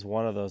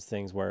one of those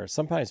things where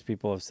sometimes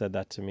people have said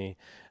that to me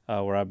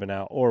where I've been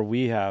out, or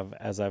we have,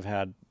 as I've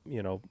had,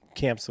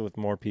 camps with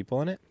more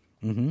people in it.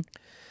 Mm-hmm.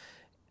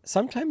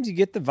 Sometimes you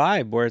get the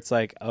vibe where it's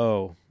like,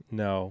 oh,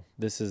 no,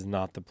 this is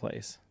not the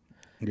place.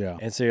 Yeah.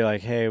 And so you're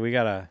like, hey, we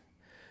got to,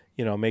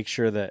 make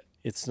sure that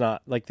it's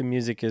not like the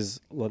music is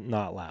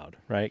not loud,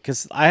 right?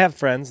 Because I have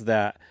friends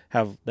that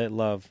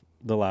love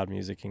the loud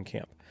music in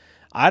camp.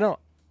 I don't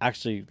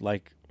actually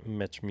like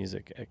much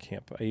music at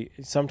camp.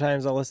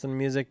 Sometimes I'll listen to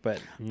music, but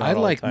not I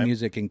all like the time.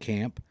 music in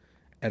camp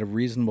at a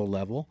reasonable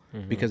level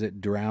because it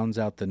drowns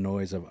out the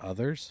noise of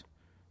others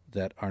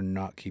that are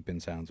not keeping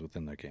sounds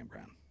within their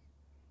campground.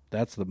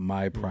 That's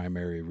my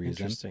primary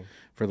reason Interesting.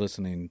 for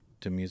listening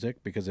to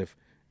music, because if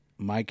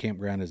my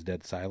campground is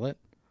dead silent,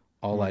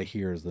 all I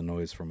hear is the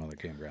noise from other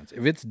campgrounds.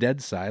 If it's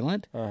dead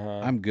silent,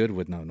 I'm good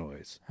with no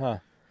noise. Huh.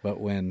 But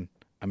when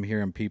I'm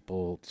hearing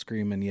people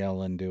screaming,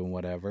 yelling, doing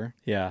whatever,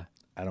 Yeah.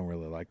 I don't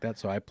really like that.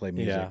 So I play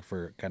music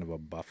for kind of a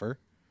buffer.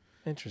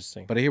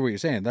 Interesting. But I hear what you're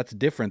saying. That's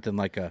different than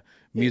like a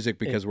music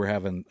because we're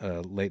having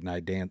a late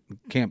night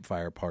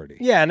campfire party.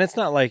 Yeah, and it's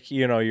not like,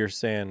 you're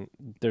saying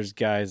there's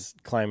guys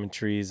climbing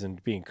trees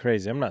and being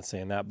crazy. I'm not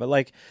saying that. But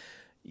like,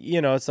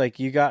 it's like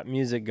you got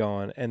music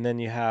going, and then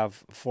you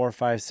have 4,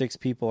 5, 6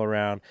 people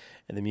around,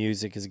 and the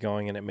music is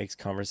going, and it makes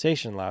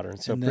conversation louder.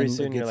 And so and pretty then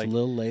soon it you're gets like, a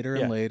little later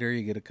yeah. and later.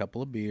 You get a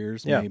couple of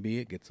beers, Yeah. maybe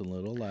it gets a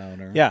little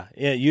louder. yeah,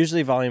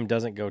 usually volume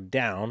doesn't go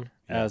down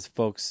Yeah. as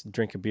folks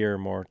drink a beer or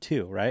more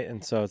too, right?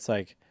 And so it's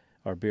like,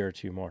 or a beer or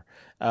two more.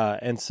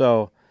 And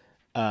so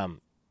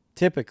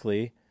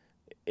typically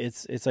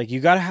it's like you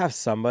got to have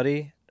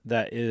somebody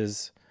that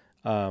is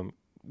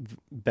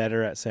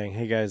better at saying,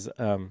 hey guys,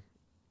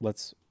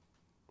 let's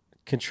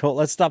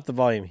stop the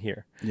volume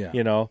here.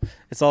 Yeah.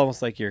 It's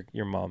almost like your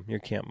mom, your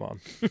camp mom.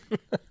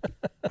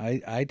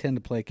 I tend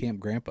to play Camp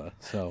Grandpa,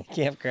 so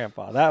Camp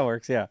grandpa. That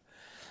works, yeah.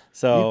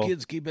 So you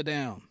kids keep it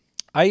down.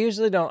 I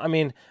usually don't, I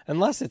mean,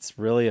 unless it's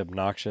really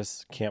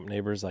obnoxious camp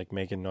neighbors like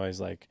making noise,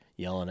 like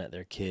yelling at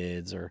their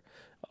kids, or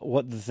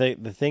what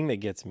the thing that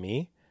gets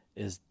me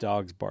is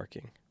dogs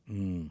barking.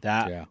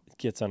 That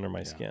gets under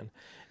my skin.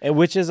 And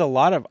which is a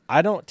lot of,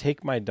 I don't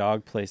take my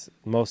dog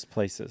most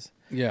places.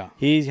 Yeah.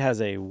 He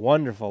has a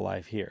wonderful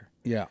life here.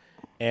 Yeah.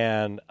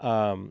 And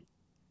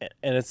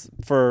it's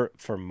for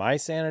my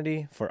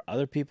sanity, for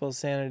other people's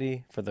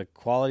sanity, for the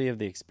quality of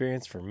the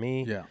experience for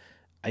me. Yeah.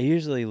 I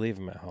usually leave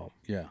him at home.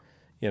 Yeah.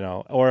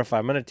 Or if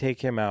I'm going to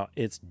take him out,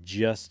 it's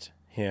just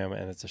him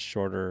and it's a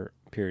shorter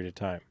period of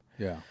time.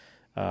 Yeah.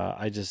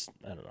 I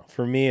don't know.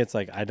 For me, it's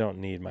like I don't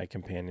need my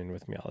companion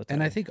with me all the time.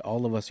 And I think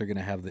all of us are going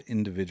to have the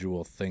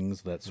individual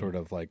things that sort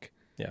of like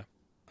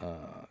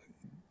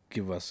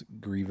give us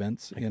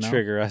grievance,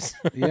 trigger us.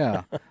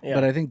 Yeah.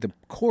 But I think the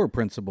core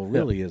principle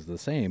really is the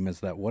same, is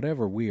that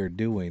whatever we are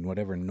doing,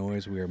 whatever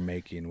noise we are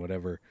making,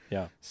 whatever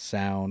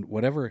sound,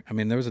 whatever. I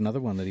mean, there was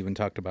another one that even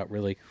talked about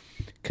really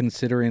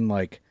considering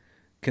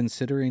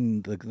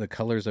the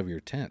colors of your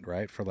tent,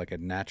 right? For like a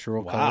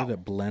natural color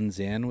that blends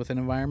in with an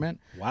environment,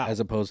 as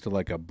opposed to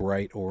like a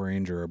bright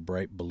orange or a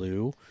bright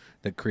blue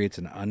that creates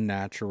an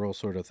unnatural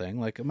sort of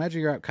thing. Like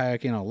imagine you're out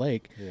kayaking on a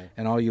lake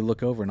and all you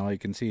look over and all you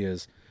can see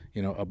is,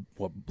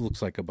 what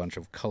looks like a bunch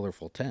of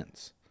colorful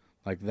tents.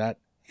 Like that,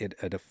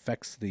 it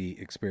affects the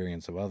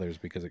experience of others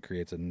because it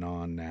creates a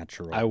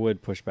non-natural I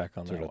would push back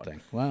on sort that of one.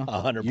 thing. Well,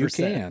 100%. you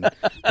can,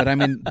 but I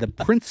mean, the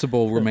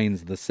principle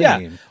remains the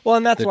same. Yeah. Well,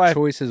 and that's the why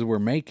choices we're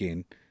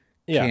making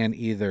can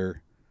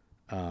either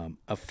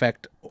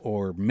affect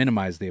or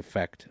minimize the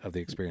effect of the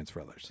experience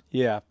for others.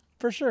 Yeah,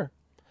 for sure.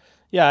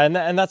 Yeah,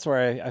 and that's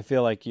where I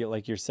feel like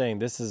you're saying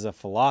this is a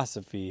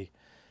philosophy,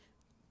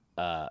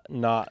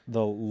 not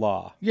the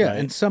law. Yeah, right?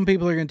 and some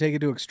people are going to take it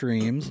to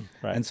extremes,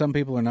 Right. and some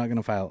people are not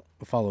going to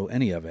follow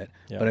any of it.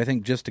 Yeah. But I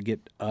think just to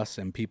get us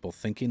and people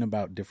thinking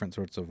about different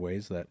sorts of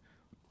ways that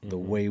the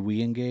way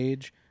we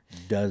engage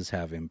does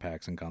have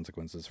impacts and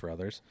consequences for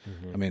others.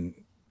 I mean,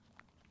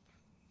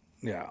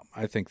 yeah,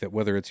 I think that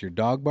whether it's your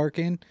dog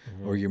barking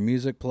or your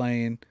music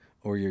playing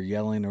or your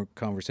yelling or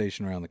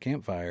conversation around the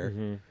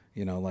campfire,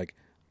 like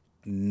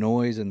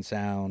noise and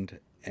sound,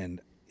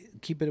 and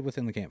keep it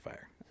within the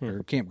campfire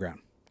or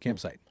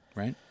campsite,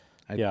 right?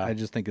 I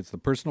just think it's the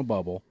personal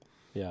bubble.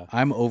 Yeah.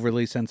 I'm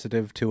overly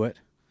sensitive to it.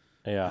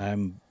 Yeah.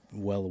 I'm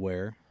well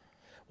aware.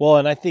 Well,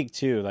 and I think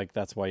too, like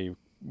that's why you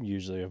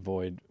usually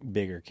avoid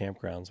bigger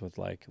campgrounds with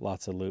like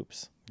lots of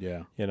loops.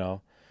 Yeah.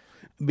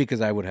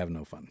 Because I would have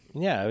no fun.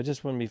 Yeah, it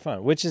just wouldn't be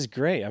fun, which is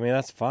great. I mean,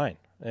 that's fine.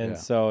 And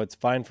so it's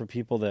fine for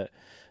people that,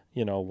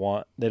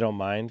 they don't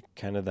mind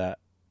kind of that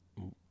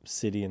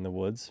city in the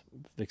woods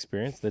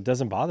experience. That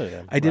doesn't bother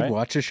them. I did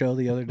watch a show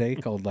the other day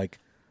called I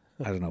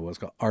don't know what it's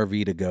called,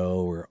 RV to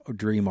Go or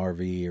Dream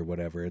RV or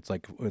whatever. It's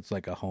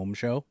like a home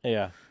show.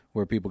 Yeah.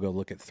 Where people go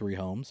look at 3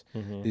 homes.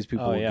 These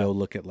people Oh, will yeah. go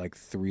look at like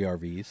 3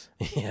 RVs.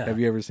 Yeah. Have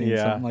you ever seen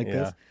something like yeah.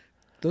 this?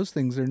 Those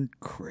things are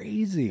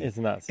crazy. It's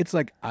nuts. It's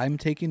like I'm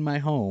taking my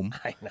home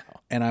I know.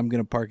 and I'm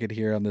going to park it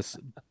here on this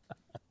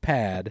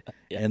pad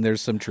and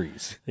there's some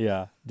trees.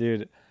 Yeah,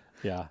 dude.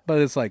 Yeah. But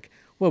it's like,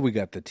 well, we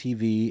got the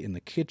TV in the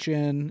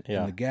kitchen, in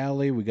Yeah. the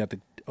galley. We got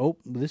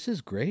this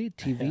is great.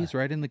 TV's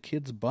right in the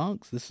kids'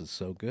 bunks. This is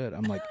so good.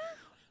 I'm like,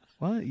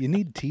 what? You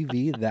need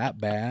TV that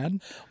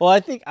bad? Well,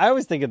 I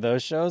always think of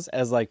those shows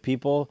as like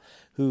people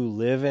who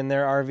live in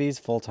their RVs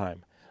full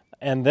time.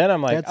 And then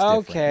I'm like, That's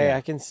different, okay, yeah.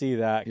 I can see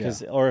that. Yeah.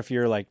 Or if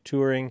you're like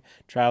touring,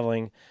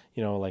 traveling,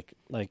 like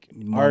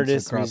Months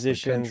artists, across the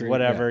musicians, country.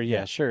 whatever. Yeah,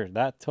 Yeah, sure.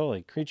 That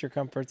totally. Creature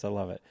comforts. I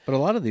love it. But a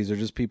lot of these are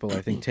just people,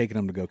 I think, taking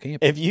them to go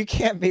camping. If you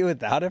can't be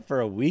without it for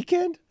a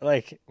weekend,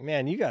 like,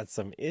 man, you got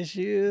some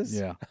issues.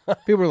 Yeah.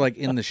 People are like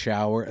in the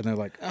shower and they're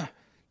like,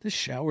 this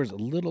shower's a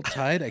little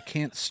tight. I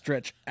can't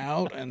stretch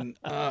out and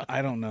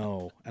I don't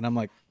know. And I'm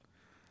like,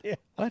 Yeah.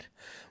 what?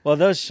 Well,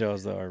 those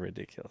shows, though, are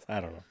ridiculous.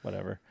 I don't know.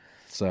 Whatever.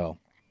 So,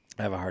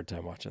 I have a hard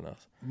time watching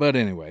those. but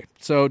anyway,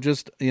 so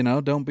just,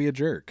 don't be a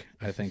jerk,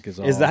 I think is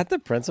all. Is that the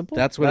principle?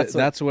 That's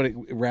what it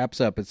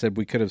wraps up. It said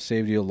we could have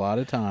saved you a lot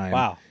of time.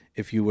 Wow.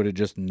 If you would have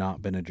just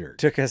not been a jerk.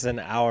 Took us an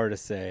hour to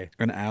say,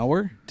 An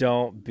hour?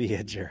 don't be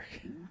a jerk.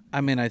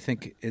 I mean, I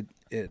think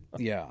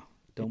yeah.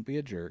 Don't be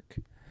a jerk.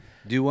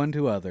 Do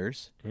unto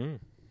others.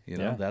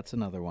 Yeah. That's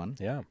another one.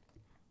 Yeah.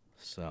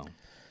 So,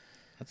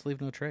 let's leave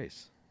no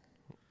trace.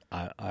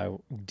 I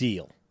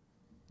deal.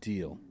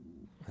 Deal.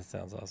 That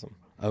sounds awesome.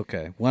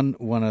 Okay.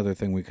 One other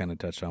thing we kind of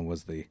touched on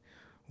was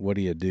what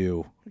do you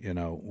do,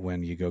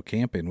 when you go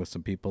camping with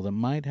some people that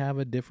might have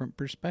a different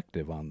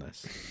perspective on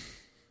this?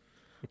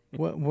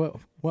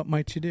 What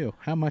might you do?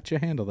 How might you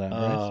handle that,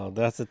 Bryce? Oh,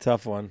 that's a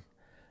tough one.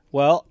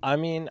 Well, I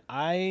mean,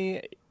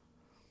 I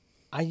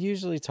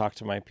usually talk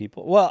to my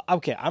people. Well,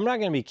 okay, I'm not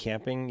going to be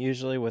camping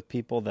usually with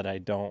people that I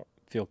don't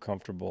feel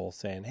comfortable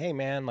saying, "Hey,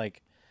 man,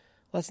 like,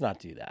 let's not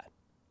do that,"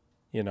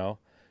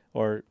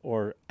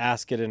 or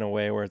ask it in a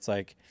way where it's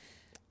like,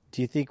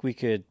 "Do you think we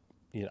could?"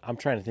 I'm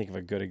trying to think of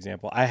a good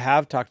example. I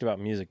have talked about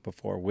music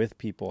before with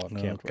people I've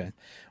camped with,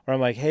 where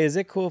I'm like, "Hey, is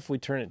it cool if we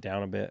turn it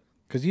down a bit?"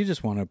 Because you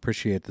just want to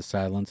appreciate the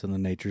silence and the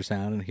nature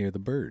sound and hear the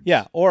birds.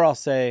 Yeah, or I'll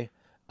say,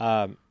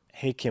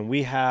 "Hey, can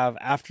we have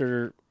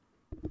after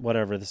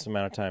whatever this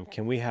amount of time?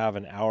 Can we have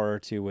an hour or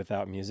two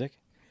without music?"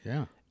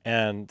 Yeah.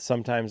 And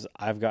sometimes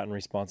I've gotten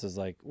responses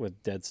like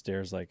with dead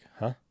stares, like,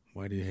 "Huh?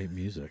 Why do you hate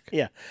music?"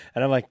 Yeah.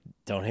 And I'm like,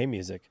 "Don't hate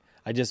music.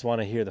 I just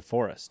want to hear the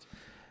forest."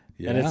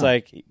 Yeah. And it's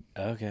like,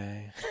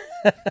 okay.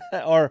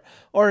 or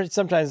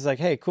sometimes it's like,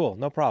 "Hey, cool,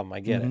 no problem.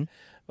 I get it."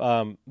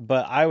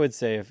 But I would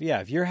say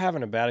if you're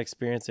having a bad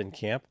experience in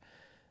camp,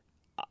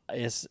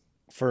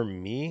 for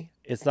me,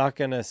 it's not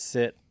going to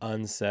sit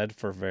unsaid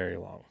for very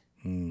long.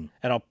 And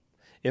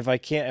if I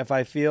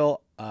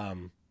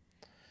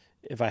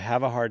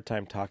have a hard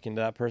time talking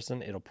to that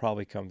person, it'll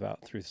probably come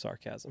out through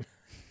sarcasm,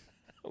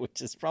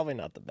 which is probably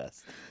not the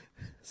best.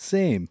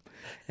 Same.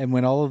 And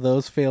when all of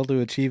those fail to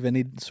achieve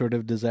any sort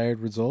of desired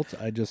results,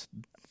 I just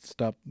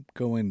stop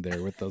going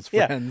there with those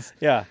friends.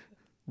 Yeah.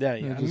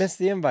 I missed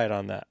the invite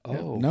on that.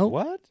 Oh, no,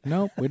 what?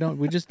 No, we don't.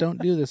 We just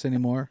don't do this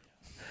anymore.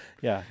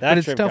 Yeah, but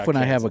it's tough when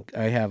I have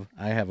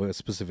a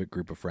specific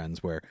group of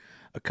friends where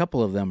a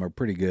couple of them are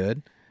pretty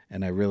good,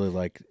 and I really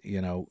like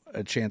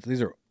a chance.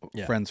 These are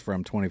friends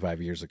from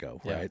 25 years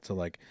ago, right? So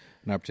like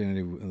an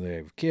opportunity. They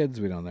have kids.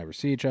 We don't ever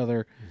see each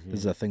other. This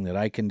is a thing that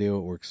I can do.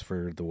 It works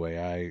for the way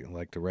I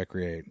like to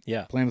recreate.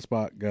 Yeah, plan a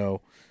spot, go,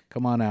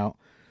 come on out.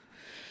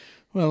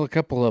 Well, a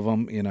couple of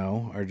them,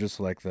 are just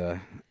like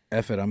the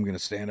F it, I'm going to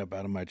stand up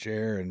out of my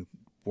chair and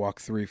walk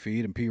 3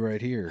 feet and pee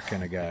right here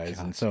kind of guys.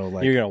 And so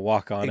like you're going to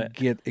walk on it.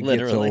 It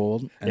gets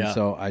old. And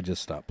so I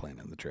just stopped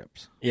planning the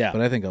trips. Yeah.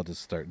 But I think I'll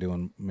just start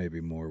doing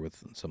maybe more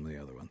with some of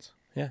the other ones.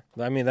 Yeah.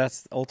 I mean,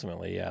 that's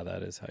ultimately,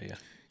 that is how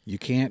you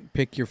can't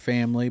pick your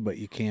family, but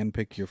you can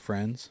pick your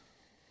friends.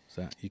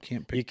 So you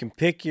can't pick. You can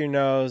pick your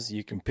nose.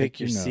 You can pick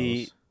your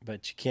seat,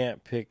 but you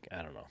can't pick,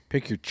 I don't know.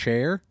 Pick your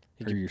chair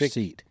or your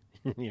seat.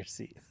 Your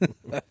seat,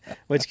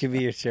 which could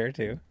be your chair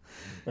too.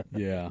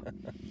 Yeah.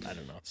 I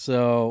don't know.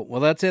 So,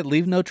 well, that's it.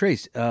 Leave No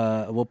Trace.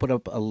 We'll put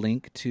up a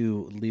link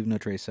to Leave No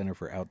Trace Center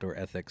for Outdoor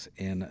Ethics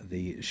in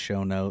the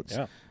show notes.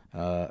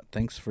 Yeah.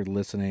 Thanks for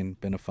listening.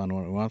 Been a fun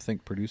one. We want to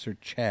thank producer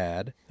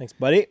Chad. Thanks,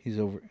 buddy. He's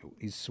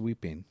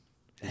sweeping.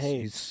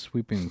 Hey. He's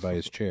sweeping by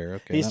his chair.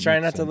 Okay. He's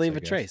trying not to leave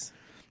a trace.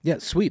 Yeah,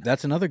 sweep.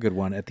 That's another good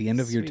one. At the end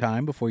of your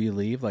time before you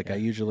leave, I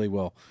usually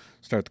will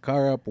start the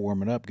car up,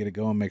 warm it up, get it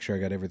going, make sure I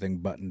got everything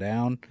buttoned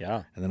down.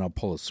 Yeah. And then I'll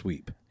pull a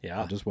sweep.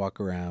 Yeah. I'll just walk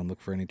around, look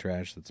for any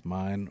trash that's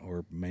mine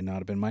or may not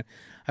have been mine.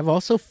 I've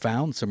also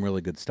found some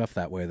really good stuff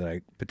that way that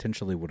I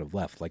potentially would have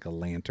left, like a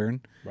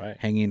lantern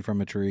hanging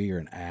from a tree or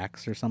an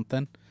axe or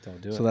something. Don't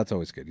do it. So that's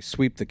always good. You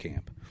sweep the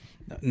camp.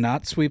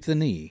 Not sweep the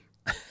knee.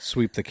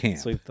 Sweep the camp.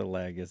 Sweep the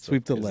leg.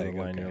 Sweep the leg.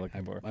 The line you're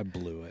looking for. I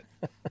blew it.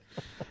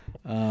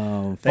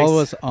 Follow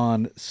us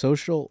on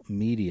social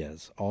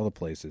medias, all the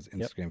places,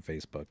 Instagram,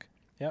 Facebook.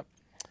 Yep.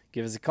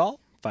 Give us a call,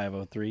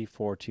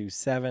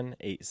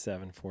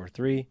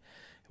 503-427-8743.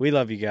 We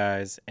love you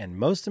guys, and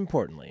most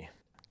importantly,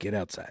 get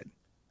outside.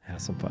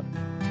 Have some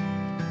fun.